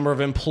based on the number of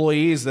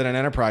employees that an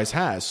enterprise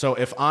has. So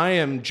if I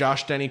am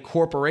Josh Denny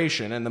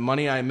Corporation and the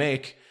money I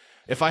make,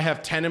 if I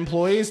have 10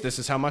 employees, this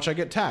is how much I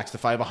get taxed.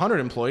 If I have 100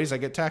 employees, I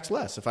get taxed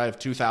less. If I have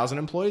 2,000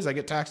 employees, I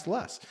get taxed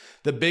less.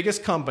 The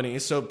biggest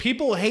companies, so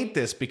people hate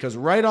this because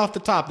right off the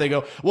top, they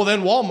go, well,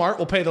 then Walmart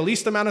will pay the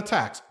least amount of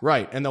tax.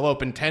 Right. And they'll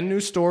open 10 new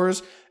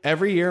stores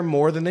every year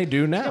more than they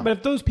do now. Yeah, but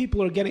if those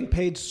people are getting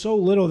paid so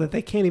little that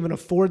they can't even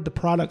afford the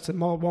products that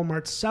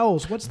Walmart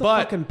sells, what's the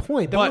fucking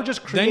point? Then we're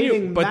just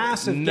creating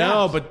massive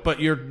gaps.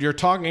 But you're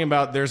talking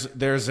about there's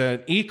an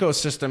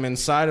ecosystem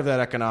inside of that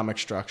economic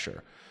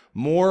structure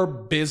More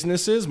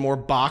businesses, more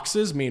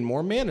boxes mean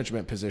more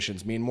management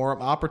positions, mean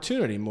more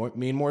opportunity,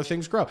 mean more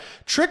things grow.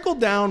 Trickle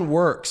down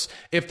works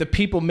if the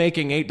people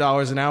making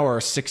 $8 an hour are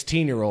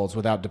 16-year-olds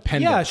without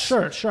dependents.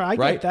 Yeah, sure. I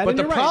get that. But and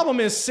the you're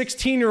problem is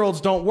 16-year-olds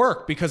don't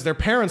work because their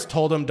parents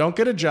told them, don't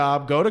get a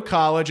job, go to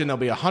college, and there'll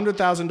be a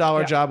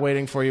 $100,000 job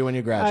waiting for you when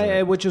you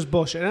graduate. Which is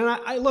bullshit. And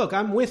I look,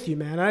 I'm with you,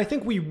 man. And I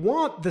think we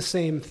want the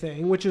same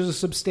thing, which is a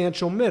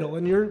substantial middle.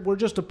 And we're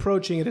just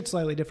approaching it in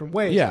slightly different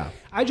ways. Yeah.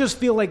 I just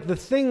feel like the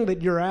thing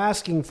that you're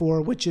asking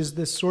for, which is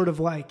this sort of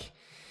like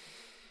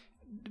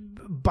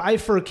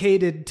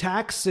bifurcated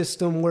tax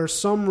system where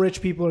some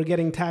rich people are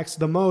getting taxed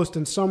the most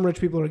and some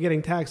rich people are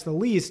getting taxed the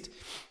least,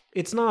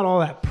 it's not all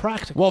that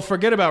practical. Well,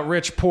 forget about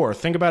rich, poor.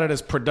 Think about it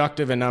as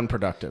productive and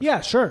unproductive.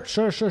 Yeah, sure.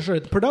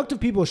 The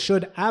productive people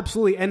should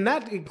absolutely, and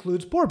that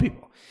includes poor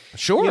people.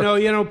 Sure.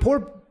 You know,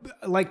 poor,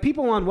 like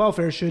people on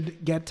welfare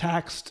should get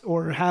taxed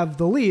or have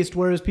the least,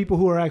 whereas people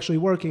who are actually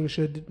working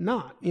should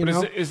not.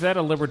 Is that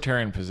a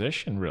libertarian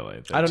position, really?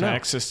 The I don't know.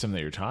 tax system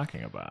that you're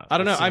talking about. I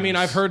don't know. I mean,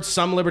 I've heard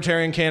some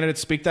libertarian candidates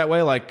speak that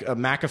way, like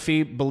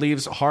McAfee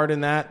believes hard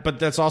in that, but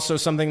that's also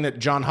something that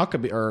John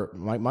Huckabee, or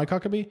Mike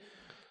Huckabee?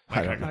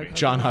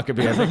 John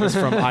Huckabee, I think, is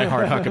from I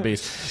Heart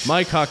Huckabees.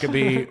 Mike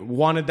Huckabee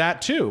wanted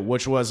that too,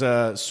 which was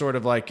a sort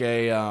of like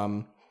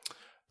a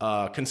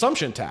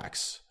consumption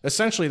tax,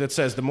 essentially, that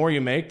says the more you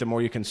make, the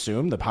more you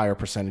consume, the higher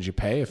percentage you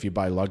pay if you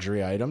buy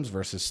luxury items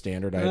versus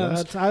standard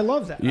items. I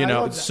love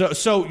that.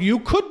 So you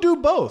could do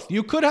both.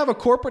 You could have a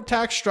corporate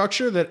tax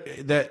structure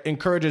that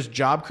encourages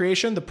job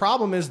creation. The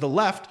problem is the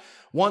left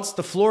wants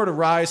the floor to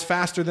rise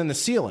faster than the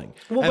ceiling.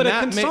 Well, but a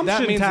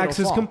consumption tax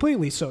is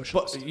completely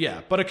socialist.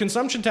 But a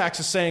consumption tax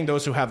is saying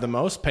those who have the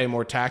most pay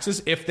more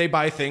taxes if they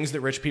buy things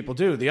that rich people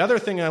do. The other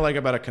thing I like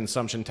about a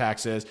consumption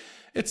tax is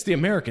it's the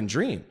American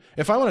dream.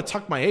 If I want to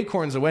tuck my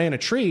acorns away in a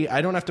tree,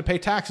 I don't have to pay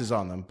taxes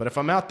on them. But if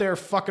I'm out there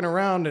fucking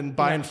around and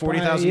buying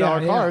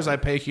 $40,000 cars, I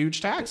pay huge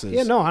taxes.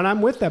 Yeah, no, and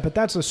I'm with that, but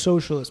that's a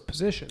socialist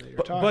position that you're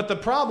talking But the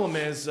problem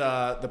is,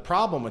 the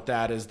problem with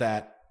that is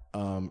that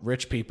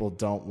rich people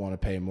don't want to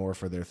pay more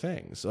for their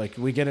things. Like,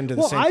 we get into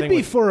the same thing. I'd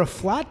be for a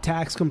flat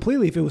tax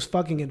completely if it was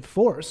fucking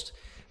enforced.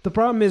 The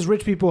problem is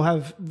rich people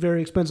have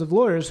very expensive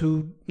lawyers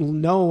who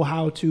know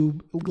how to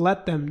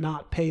let them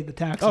not pay the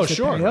taxes. Oh,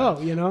 sure. They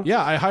owe, you know?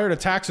 Yeah, I hired a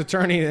tax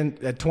attorney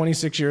at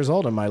 26 years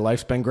old, and my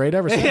life's been great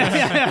ever since.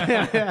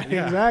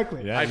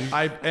 Exactly.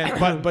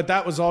 Yeah. But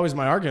that was always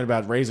my argument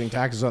about raising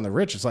taxes on the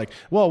rich. It's like,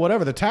 well,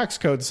 whatever the tax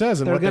code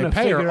says and They're what they gonna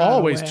pay are figure out a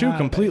always way two out of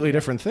completely it.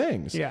 different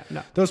things. Yeah,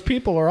 no. Those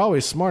people are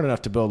always smart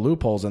enough to build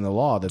loopholes in the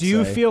law that Do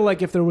you feel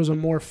like if there was a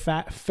more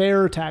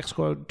fair tax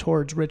code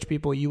towards rich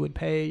people, you would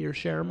pay your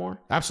share more?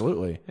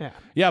 Absolutely. Yeah.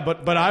 Yeah,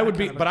 but I would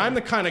be, but I'm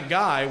the kind of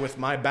guy with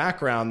my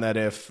background that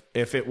if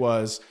it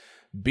was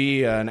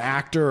be an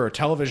actor or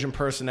television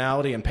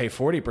personality and pay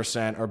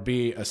 40%, or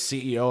be a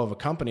CEO of a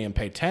company and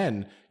pay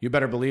 10, you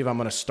better believe I'm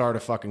going to start a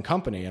fucking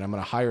company and I'm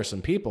going to hire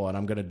some people and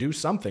I'm going to do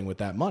something with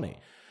that money,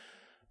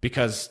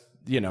 because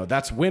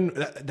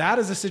that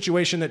is a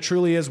situation that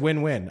truly is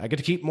win-win. I get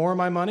to keep more of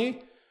my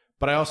money,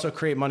 but I also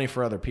create money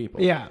for other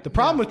people. Yeah. The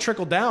problem with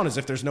trickle down is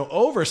if there's no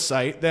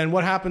oversight, then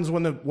what happens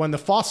when the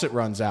faucet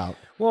runs out?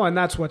 Well, and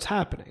that's what's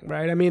happening,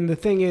 right? I mean, the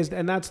thing is,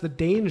 and that's the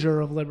danger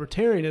of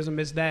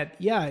libertarianism, is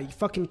that,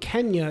 fucking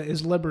Kenya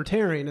is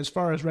libertarian as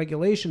far as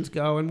regulations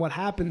go. And what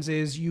happens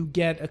is you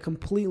get a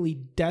completely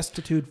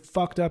destitute,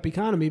 fucked up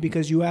economy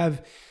because you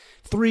have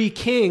 3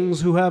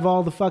 kings who have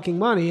all the fucking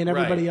money and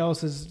everybody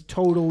else is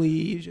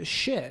totally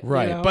shit.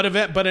 Right. You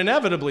know? But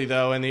inevitably,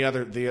 though, and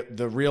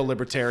the real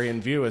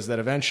libertarian view is that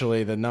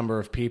eventually the number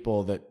of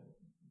people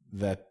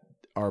that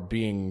are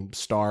being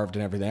starved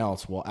and everything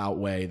else will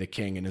outweigh the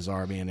king and his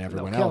army and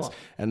everyone else,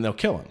 and they'll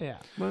kill him. Yeah.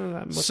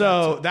 Well,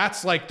 so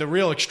that's like the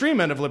real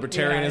extreme end of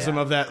libertarianism,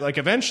 of that, like,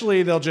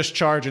 eventually they'll just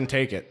charge and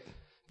take it.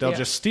 They'll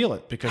just steal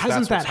it because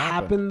hasn't that's what's that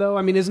happened though?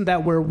 I mean, isn't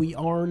that where we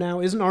are now?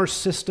 Isn't our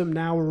system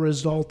now a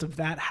result of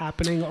that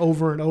happening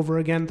over and over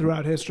again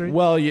throughout history?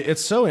 Well,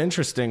 it's so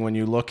interesting when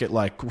you look at,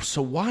 like,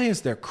 so why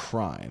is there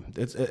crime?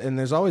 And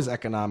there's always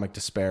economic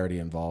disparity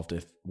involved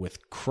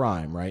with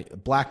crime, right?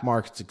 Black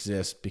markets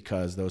exist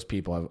because those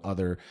people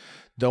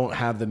don't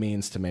have the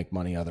means to make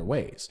money other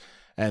ways.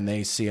 And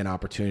they see an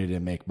opportunity to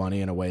make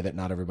money in a way that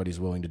not everybody's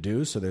willing to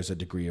do. So there's a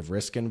degree of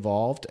risk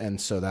involved. And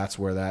so that's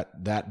where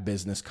that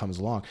business comes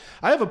along.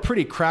 I have a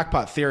pretty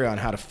crackpot theory on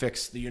how to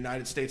fix the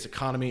United States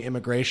economy,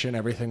 immigration,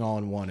 everything all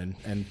in one.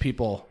 And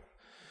people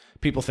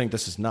think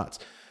this is nuts.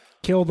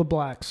 Kill the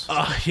blacks.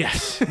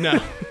 Yes. No.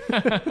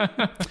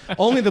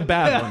 Only the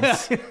bad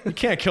ones. You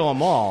can't kill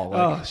them all.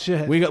 Oh,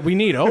 shit. We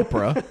need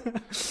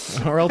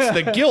Oprah, or else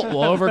the guilt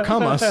will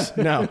overcome us.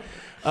 No.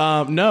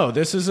 No,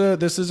 this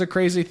is a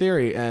crazy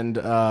theory, and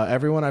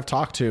everyone I've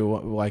talked to,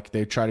 like,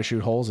 they try to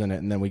shoot holes in it,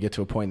 and then we get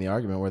to a point in the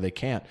argument where they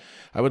can't.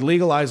 I would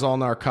legalize all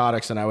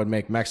narcotics, and I would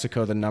make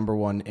Mexico the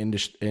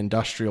 #1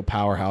 industrial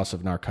powerhouse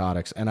of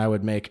narcotics, and I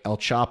would make El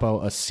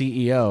Chapo a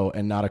CEO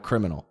and not a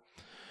criminal.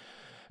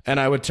 And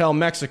I would tell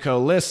Mexico,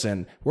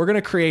 listen, we're going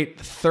to create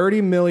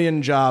 30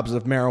 million jobs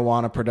of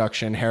marijuana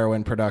production,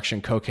 heroin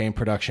production, cocaine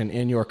production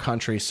in your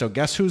country. So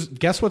guess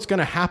what's going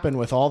to happen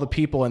with all the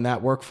people in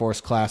that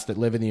workforce class that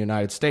live in the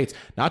United States?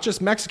 Not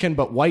just Mexican,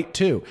 but white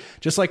too.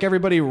 Just like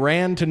everybody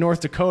ran to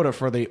North Dakota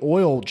for the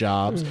oil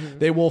jobs,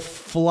 they will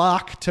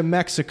flock to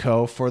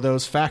Mexico for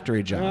those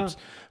factory jobs.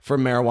 Yeah. For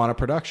marijuana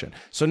production.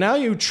 So now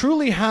you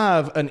truly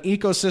have an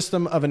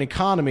ecosystem of an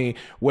economy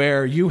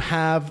where you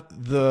have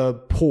the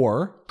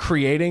poor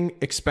creating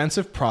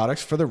expensive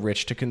products for the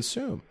rich to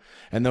consume.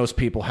 And those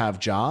people have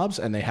jobs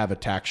and they have a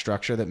tax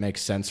structure that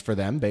makes sense for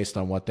them based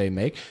on what they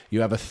make. You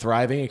have a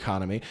thriving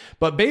economy.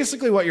 But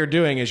basically what you're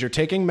doing is you're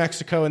taking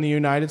Mexico and the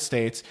United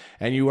States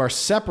and you are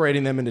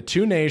separating them into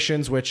two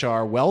nations which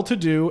are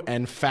well-to-do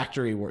and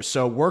factory workers.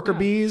 So worker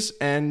bees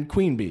and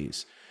queen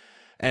bees.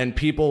 And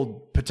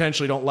people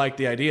potentially don't like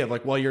the idea of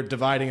like, well, you're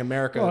dividing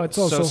America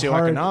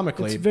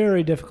socioeconomically. It's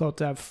very difficult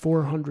to have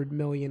 400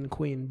 million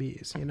queen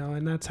bees,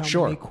 and that's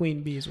how many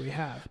queen bees we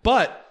have.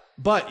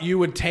 But you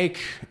would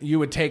take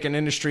an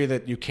industry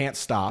that you can't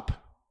stop.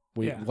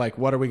 Like,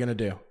 what are we going to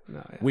do?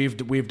 No,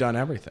 We've done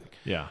everything.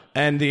 Yeah.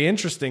 And the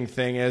interesting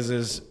thing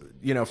is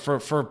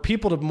for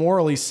people to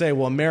morally say,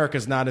 well,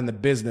 America's not in the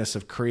business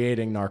of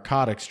creating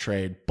narcotics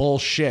trade.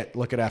 Bullshit.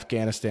 Look at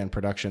Afghanistan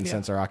production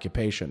since our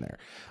occupation there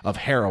of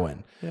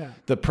heroin. Yeah.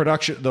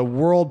 The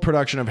world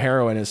production of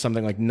heroin is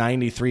something like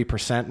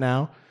 93%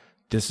 now.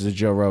 This is a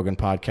Joe Rogan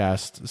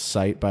podcast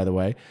site, by the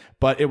way.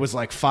 But it was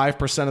like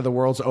 5% of the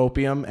world's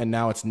opium, and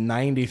now it's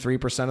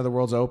 93% of the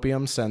world's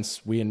opium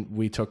since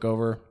we took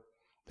over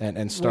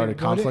and started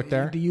conflict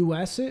there. The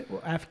U.S.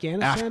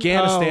 Afghanistan?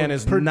 Afghanistan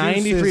is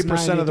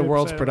 93% of the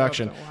world's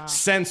production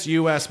since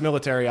U.S.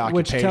 military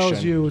occupation. Which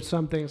tells you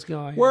something's going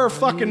on. We're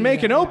fucking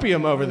making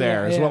opium over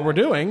there is what we're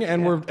doing,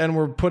 and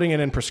we're putting it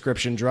in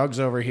prescription drugs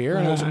over here.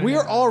 And we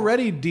are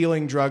already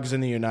dealing drugs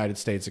in the United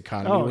States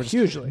economy. Oh,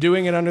 hugely.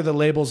 Doing it under the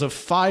labels of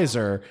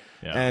Pfizer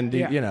and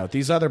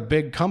these other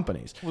big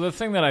companies. Well, the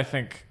thing that I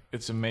think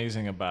it's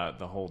amazing about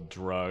the whole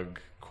drug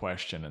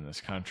question in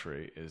this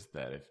country is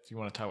that if you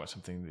want to talk about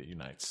something that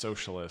unites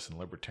socialists and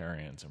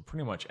libertarians and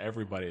pretty much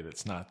everybody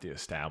that's not the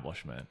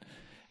establishment,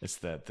 it's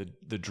that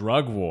the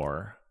drug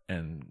war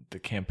and the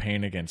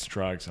campaign against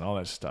drugs and all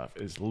that stuff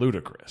is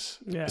ludicrous.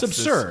 Yeah. It's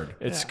absurd.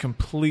 It's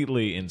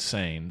completely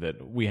insane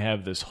that we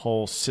have this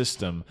whole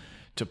system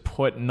to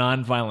put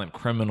nonviolent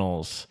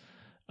criminals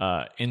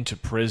into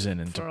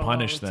prison and to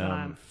punish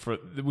them.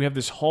 We have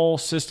this whole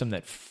system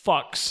that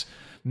fucks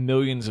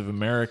millions of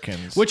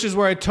Americans. Which is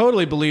where I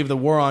totally believe the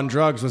war on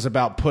drugs was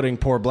about putting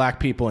poor black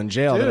people in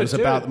jail. It was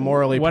about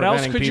morally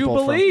preventing people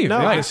from... What else could you believe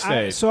in this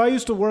state? So I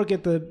used to work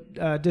at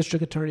the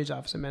district attorney's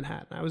office in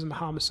Manhattan. I was in the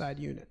homicide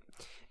unit.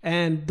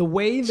 And the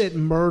way that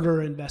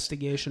murder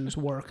investigations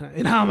work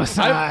in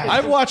homicide...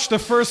 I've watched the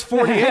first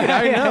 48.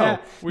 I know.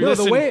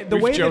 The way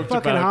that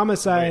fucking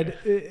homicide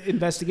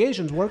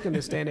investigations work in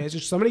this day and age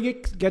is somebody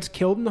gets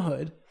killed in the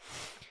hood.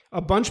 A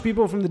bunch of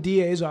people from the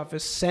DA's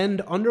office send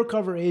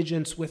undercover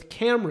agents with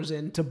cameras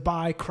in to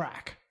buy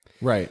crack.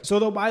 Right. So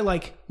they'll buy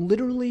like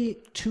literally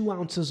 2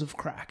 ounces of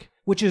crack,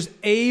 which is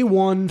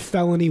A1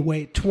 felony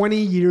weight, 20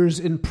 years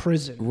in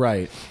prison.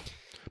 Right.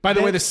 By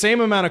the way, the same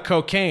amount of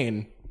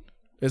cocaine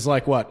is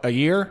like what, a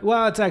year?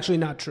 Well, it's actually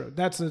not true.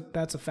 That's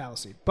a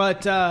fallacy.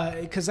 But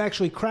because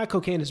actually crack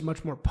cocaine is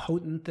much more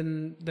potent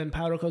than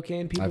powder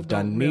cocaine. I've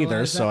done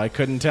neither, so I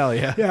couldn't tell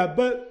you. Yeah,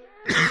 but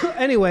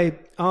anyway,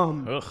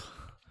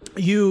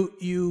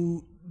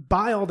 You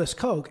buy all this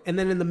coke, and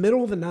then in the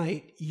middle of the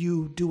night,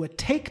 you do a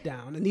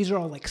takedown, and these are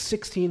all like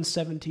 16,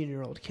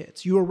 17-year-old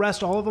kids. You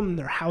arrest all of them in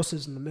their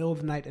houses in the middle of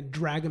the night and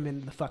drag them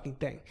into the fucking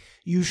thing.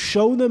 You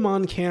show them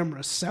on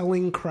camera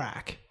selling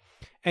crack,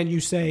 and you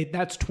say,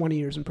 that's 20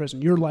 years in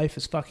prison. Your life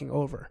is fucking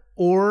over.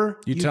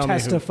 Or you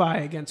testify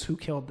against who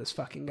killed this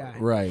fucking guy.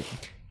 Right.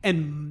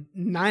 And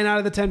 9 out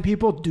of the 10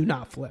 people do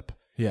not flip.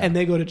 Yeah. And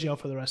they go to jail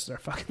for the rest of their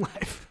fucking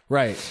life.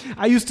 Right.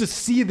 I used to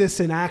see this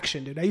in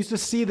action, dude. I used to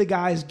see the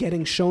guys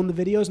getting shown the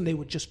videos and they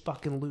would just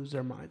fucking lose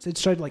their minds. They'd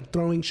start like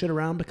throwing shit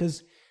around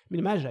because, I mean,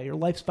 imagine that. Your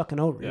life's fucking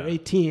over. You're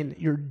 18.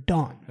 You're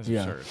done. That's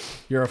absurd.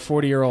 You're a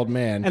 40-year-old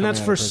man. And that's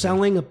for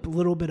selling a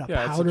little bit of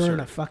powder in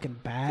a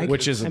fucking bag.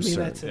 Which is absurd.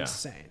 I mean, that's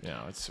insane.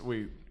 Yeah,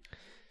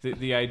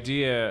 the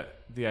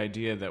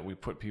idea that we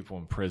put people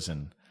in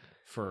prison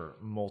for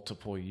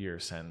multiple year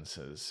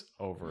sentences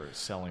over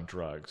selling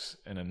drugs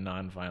in a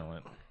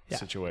nonviolent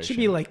situation. It should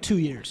be like 2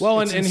 years. Well,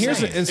 it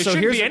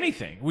shouldn't be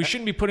anything. We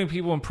shouldn't be putting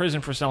people in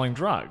prison for selling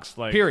drugs.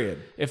 Like,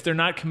 period. If they're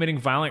not committing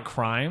violent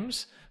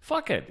crimes,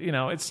 fuck it.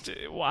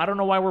 I don't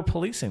know why we're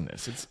policing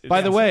this. By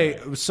the way,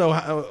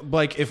 so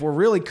like if we're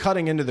really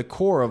cutting into the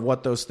core of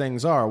what those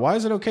things are, why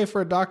is it okay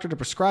for a doctor to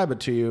prescribe it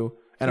to you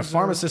and a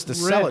pharmacist to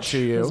sell it to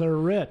you? They're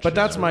rich. But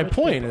that's my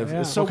point.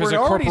 So because we're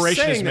a already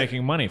corporation is saying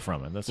making money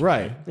from it. That's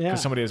right.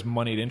 Because somebody has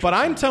moneyed interest. But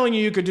I'm telling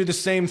you could do the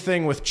same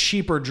thing with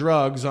cheaper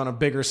drugs on a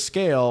bigger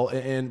scale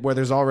and where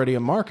there's already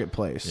a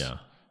marketplace. Yeah.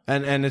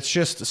 And it's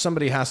just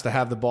somebody has to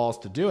have the balls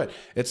to do it.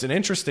 It's an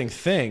interesting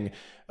thing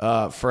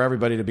for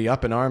everybody to be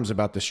up in arms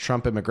about this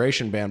Trump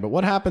immigration ban. But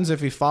what happens if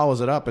he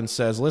follows it up and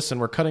says, listen,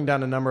 we're cutting down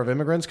the number of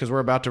immigrants because we're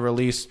about to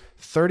release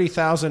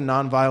 30,000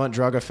 nonviolent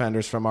drug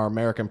offenders from our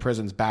American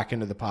prisons back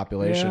into the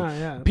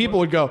population? People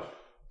would go,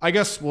 I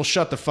guess we'll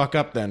shut the fuck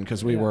up then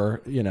because we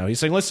were, he's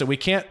saying, listen, we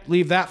can't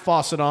leave that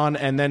faucet on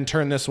and then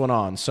turn this one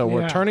on. So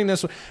we're turning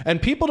this one.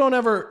 And people don't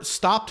ever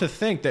stop to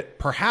think that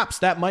perhaps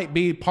that might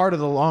be part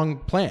of the long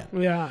plan.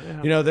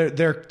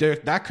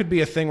 That could be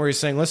a thing where he's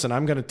saying, listen,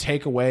 I'm going to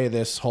take away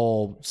this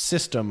whole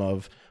system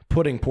of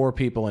putting poor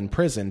people in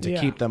prison to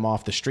keep them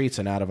off the streets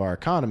and out of our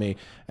economy.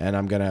 And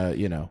I'm going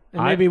to,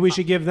 And maybe we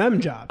should give them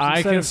jobs.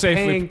 I can say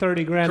paying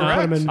 $30,000 to put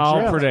them in jail.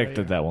 I'll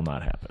predict that will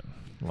not happen.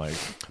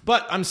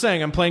 But I'm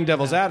saying I'm playing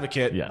devil's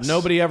advocate. Yes.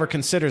 Nobody ever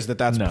considers that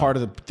that's part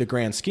of the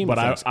grand scheme of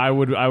things. But I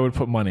would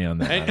put money on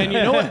that. And you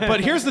know what?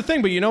 But here's the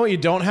thing. But you know what you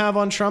don't have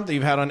on Trump that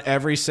you've had on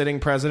every sitting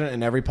president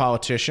and every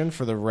politician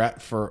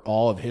for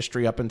all of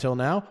history up until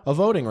now? A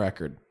voting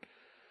record.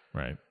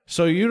 Right.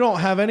 So you don't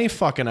have any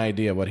fucking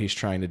idea what he's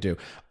trying to do.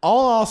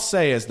 All I'll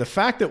say is the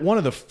fact that one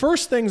of the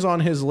first things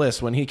on his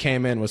list when he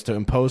came in was to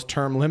impose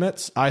term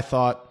limits, I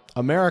thought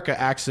America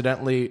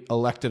accidentally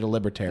elected a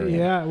libertarian.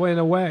 Yeah, well, in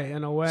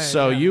a way.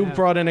 So you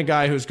brought in a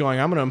guy who's going,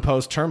 I'm going to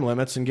impose term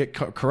limits and get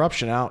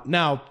corruption out.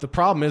 Now, the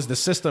problem is the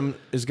system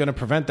is going to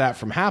prevent that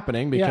from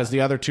happening because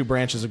the other two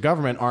branches of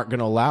government aren't going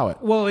to allow it.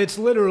 Well, it's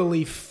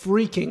literally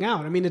freaking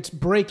out. I mean, it's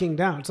breaking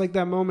down. It's like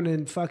that moment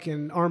in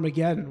fucking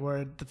Armageddon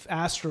where the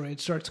asteroid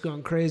starts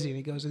going crazy and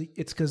he goes,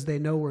 it's because they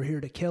know we're here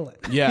to kill it.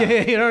 Yeah.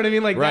 You know what I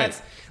mean? Like right.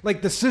 That's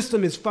like the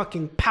system is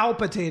fucking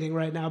palpitating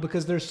right now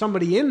because there's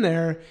somebody in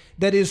there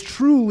that is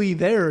truly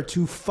there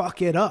to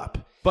fuck it up.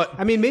 But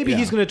I mean, maybe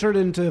he's going to turn it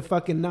into a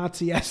fucking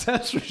Nazi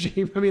SS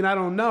regime. I mean, I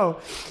don't know.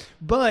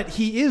 But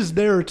he is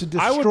there to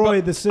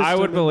destroy the system. I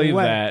would believe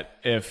that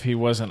if he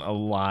wasn't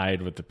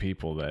allied with the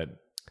people that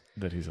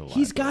he's allied.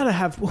 He's got to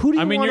have. Who do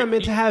you want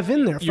him to have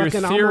in there?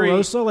 Fucking theory,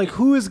 Omarosa? Like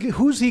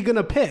who's he going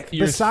to pick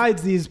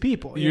besides these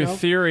people? Your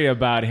theory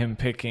about him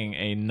picking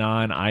a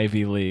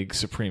non-Ivy League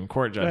Supreme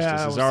Court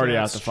justice is already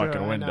out the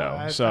fucking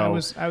window. I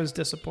was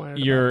disappointed.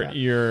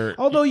 You're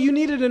although you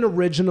needed an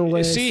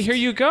originalist. See, here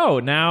you go.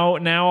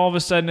 Now all of a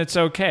sudden it's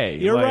okay.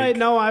 You're right.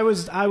 No, I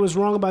was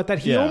wrong about that.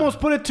 He almost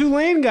put a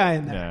Tulane guy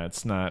in there. Yeah,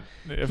 it's not.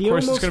 Of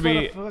course, it's going to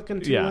be. A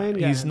fucking Tulane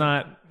guy he's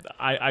not.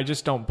 I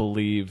just don't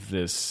believe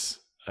this.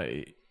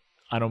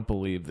 I don't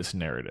believe this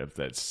narrative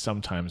that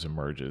sometimes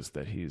emerges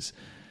that he's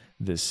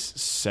this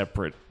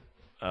separate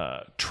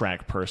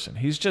track person.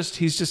 He's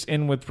just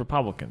in with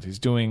Republicans. He's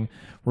doing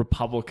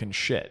Republican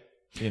shit.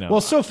 Well,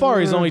 so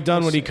far he's only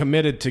done what he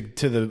committed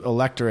to the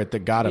electorate that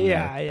got him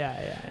there.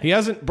 Yeah. He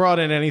hasn't brought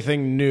in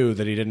anything new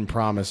that he didn't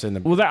promise in the.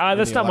 Well,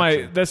 that's not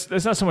election.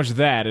 That's not so much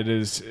that it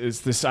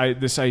is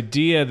this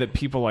idea that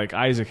people like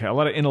Isaac, a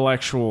lot of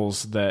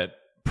intellectuals that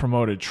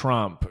promoted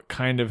Trump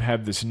kind of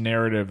had this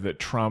narrative that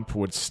Trump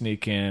would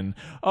sneak in,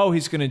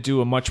 he's going to do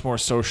a much more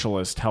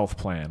socialist health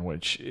plan,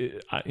 which,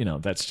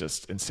 that's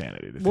just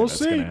insanity. We'll that's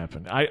see. going to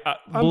happen. I'm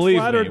believe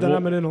flattered that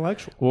I'm an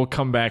intellectual. We'll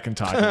come back and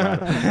talk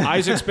about it.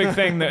 Isaac's big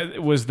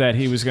thing was that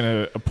he was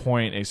going to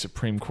appoint a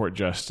Supreme Court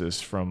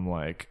justice from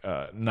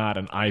not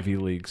an Ivy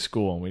League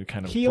school, and we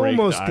kind of he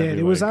almost did.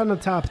 It was on the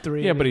top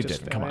 3. Yeah, but he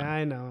didn't. Come on,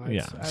 I know.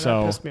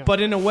 So, but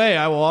in a way,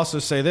 I will also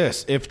say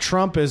this: if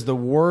Trump is the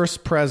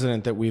worst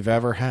president that we've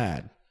ever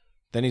had,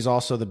 then he's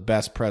also the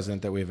best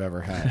president that we've ever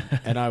had.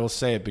 And I will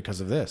say it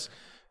because of this.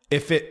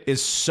 If it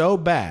is so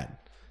bad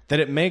that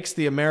it makes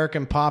the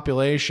American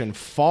population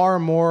far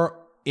more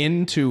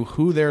into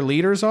who their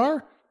leaders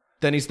are,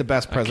 then he's the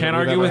best president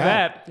we've ever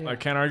had. I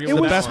can't argue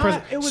with that. The best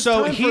president. It was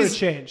time for a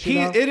change.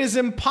 It is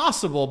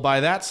impossible by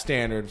that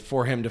standard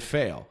for him to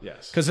fail.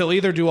 Yes. Because he'll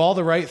either do all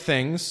the right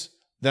things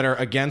that are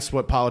against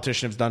what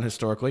politicians have done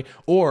historically,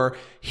 or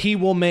he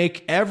will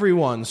make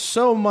everyone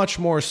so much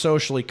more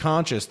socially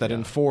conscious that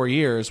in 4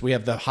 years we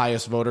have the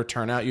highest voter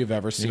turnout you've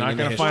ever seen in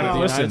the history of the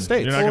United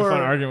States. You're not going to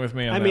find an argument with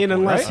me on that. I mean,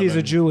 unless he's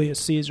a a Julius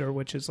Caesar,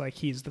 which is like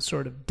he's the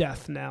sort of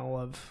death knell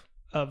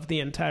of the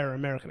entire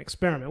American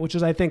experiment, which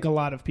is, I think, a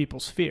lot of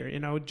people's fear.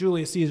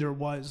 Julius Caesar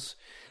was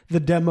the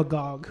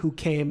demagogue who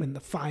came in the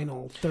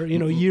final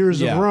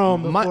years of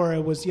Rome before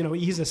it was,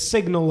 he's a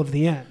signal of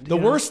the end. The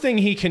worst thing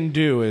he can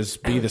do is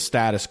be the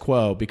status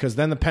quo, because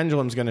then the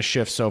pendulum's going to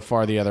shift so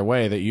far the other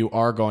way that you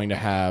are going to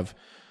have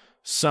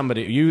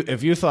somebody.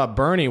 If you thought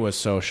Bernie was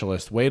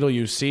socialist, wait till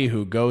you see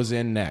who goes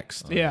in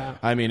next. Yeah.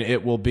 I mean,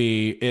 it will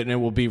be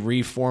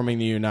reforming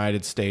the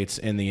United States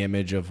in the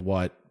image of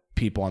what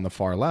people on the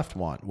far left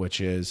want,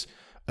 which is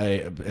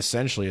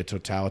essentially a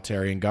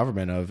totalitarian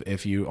government of,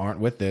 if you aren't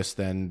with this,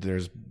 then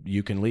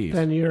you can leave.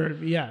 Then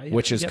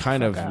which is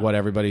kind of what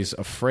everybody's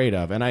afraid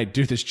of. And I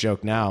do this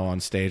joke now on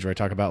stage where I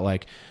talk about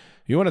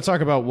You want to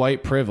talk about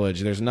white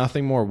privilege? There's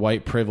nothing more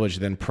white privilege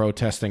than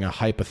protesting a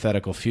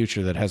hypothetical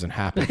future that hasn't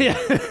happened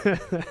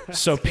yet.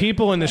 So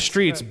people in the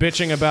streets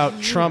bitching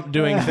about Trump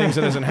doing things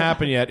that hasn't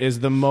happened yet is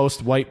the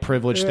most white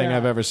privilege thing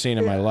I've ever seen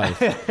in my life.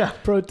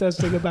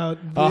 Protesting about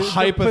A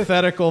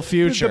hypothetical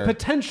future. The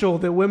potential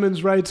that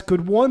women's rights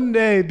could one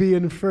day be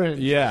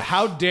infringed. Yeah,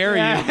 how dare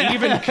you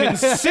even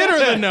consider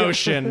the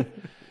notion?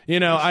 You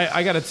know,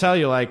 I got to tell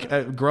you,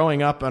 like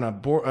growing up on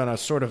a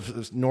sort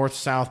of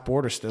north-south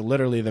border,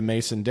 literally the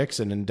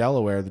Mason-Dixon in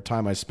Delaware, the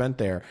time I spent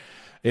there,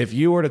 if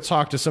you were to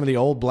talk to some of the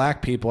old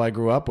black people I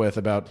grew up with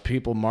about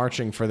people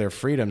marching for their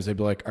freedoms, they'd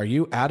be like, "Are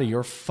you out of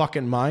your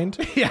fucking mind?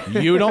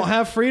 You don't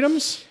have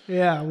freedoms?"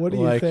 Yeah, what do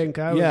you think?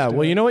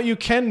 Well, you know what you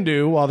can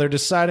do while they're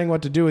deciding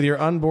what to do with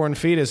your unborn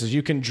fetus is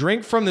you can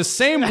drink from the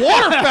same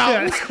water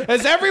fountains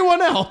as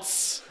everyone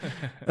else.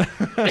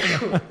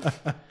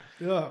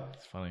 Yeah,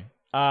 it's funny.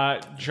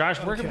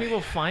 Josh, where can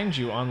people find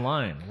you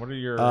online? What are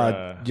your...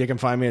 You can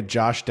find me at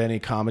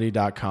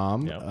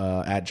joshdennycomedy.com,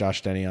 at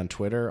Josh Denny on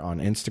Twitter,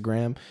 on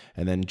Instagram,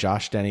 and then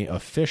Josh Denny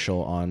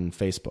Official on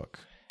Facebook.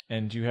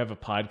 And you have a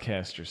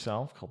podcast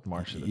yourself called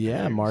March of the Pigs.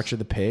 Yeah, March of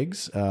the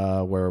Pigs,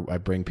 where I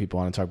bring people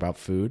on and talk about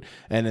food.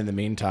 And in the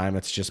meantime,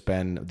 it's just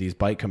been these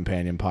Bite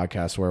Companion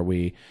podcasts where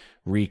we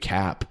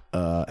recap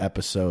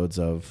episodes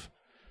of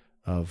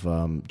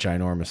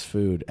Ginormous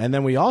Food. And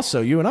then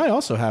you and I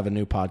also have a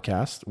new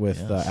podcast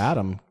with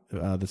Adam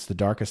that's The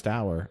Darkest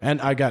Hour. And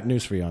I got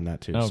news for you on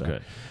that too. Oh,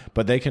 good.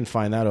 But they can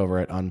find that over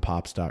at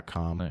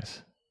unpops.com.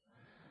 Nice.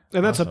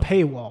 And that's a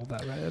paywall,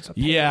 right? That's a paywall.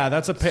 Yeah,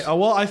 that's a pay.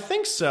 Well, I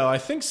think so. I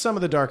think some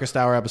of the Darkest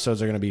Hour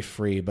episodes are going to be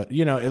free, but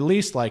at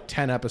least like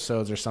 10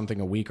 episodes or something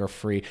a week are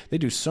free. They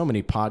do so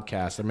many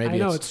podcasts, or maybe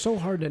it's so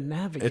hard to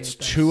navigate. It's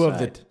two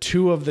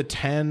of the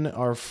 10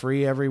 are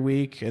free every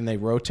week, and they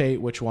rotate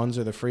which ones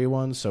are the free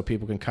ones, so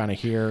people can kind of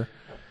hear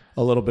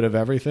a little bit of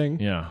everything.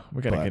 Yeah,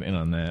 we got to get in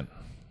on that.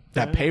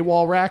 That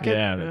paywall racket?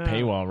 Yeah, the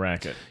paywall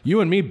racket.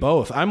 You and me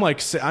both. I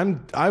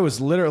was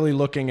literally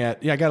looking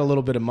at, I got a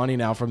little bit of money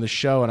now from the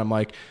show, and I'm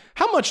like,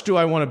 how much do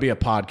I want to be a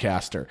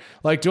podcaster?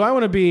 Like, do I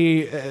want to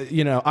be,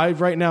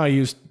 right now I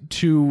use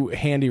 2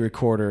 handy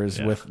recorders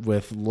with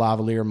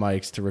lavalier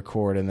mics to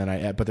record, and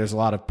then but there's a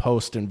lot of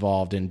post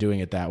involved in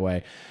doing it that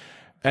way.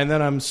 And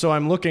then I'm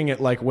looking at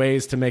like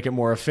ways to make it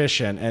more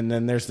efficient. And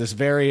then there's this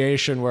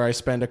variation where I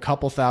spend a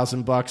couple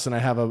 $1,000 and I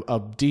have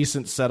a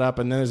decent setup.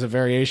 And then there's a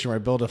variation where I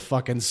build a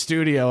fucking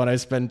studio and I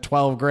spend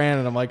 $12,000.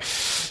 And I'm like,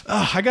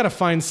 I got to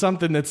find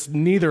something that's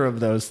neither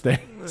of those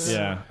things.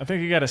 Yeah. I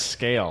think you got to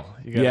scale.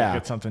 You got to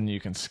get something you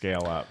can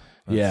scale up.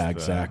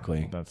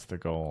 Exactly. That's the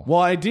goal.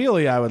 Well,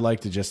 ideally, I would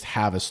like to just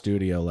have a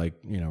studio like,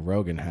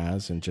 Rogan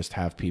has and just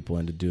have people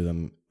in to do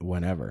them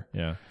whenever.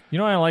 Yeah. You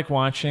know what I like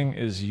watching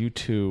is you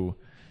two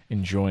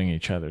enjoying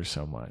each other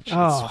so much.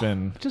 Oh, it's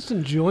been just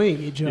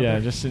enjoying each other. Yeah,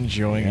 just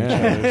enjoying each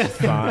other's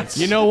thoughts.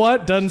 You know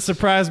what? Doesn't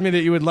surprise me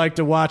that you would like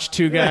to watch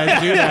 2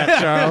 guys do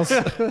that, Charles.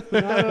 Not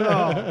at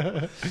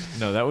all.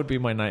 No, that would be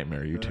my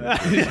nightmare, you two.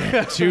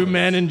 2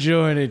 men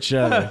enjoying each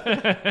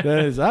other.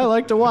 I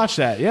like to watch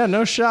that. Yeah,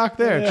 no shock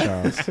there,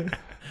 Charles.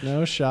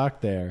 No shock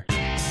there.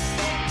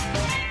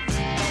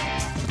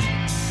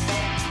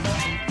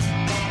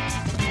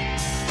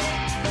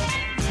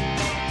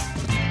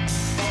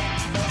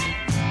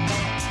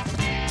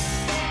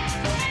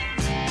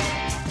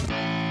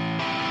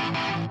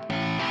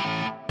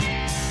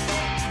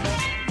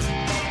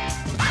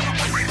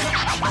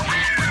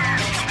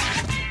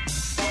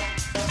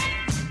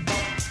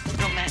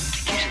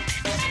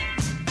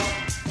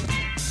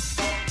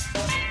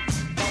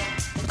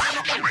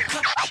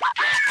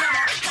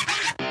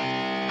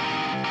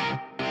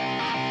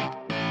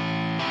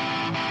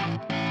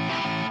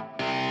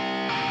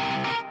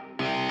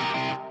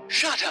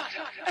 Shut up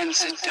and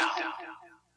sit down.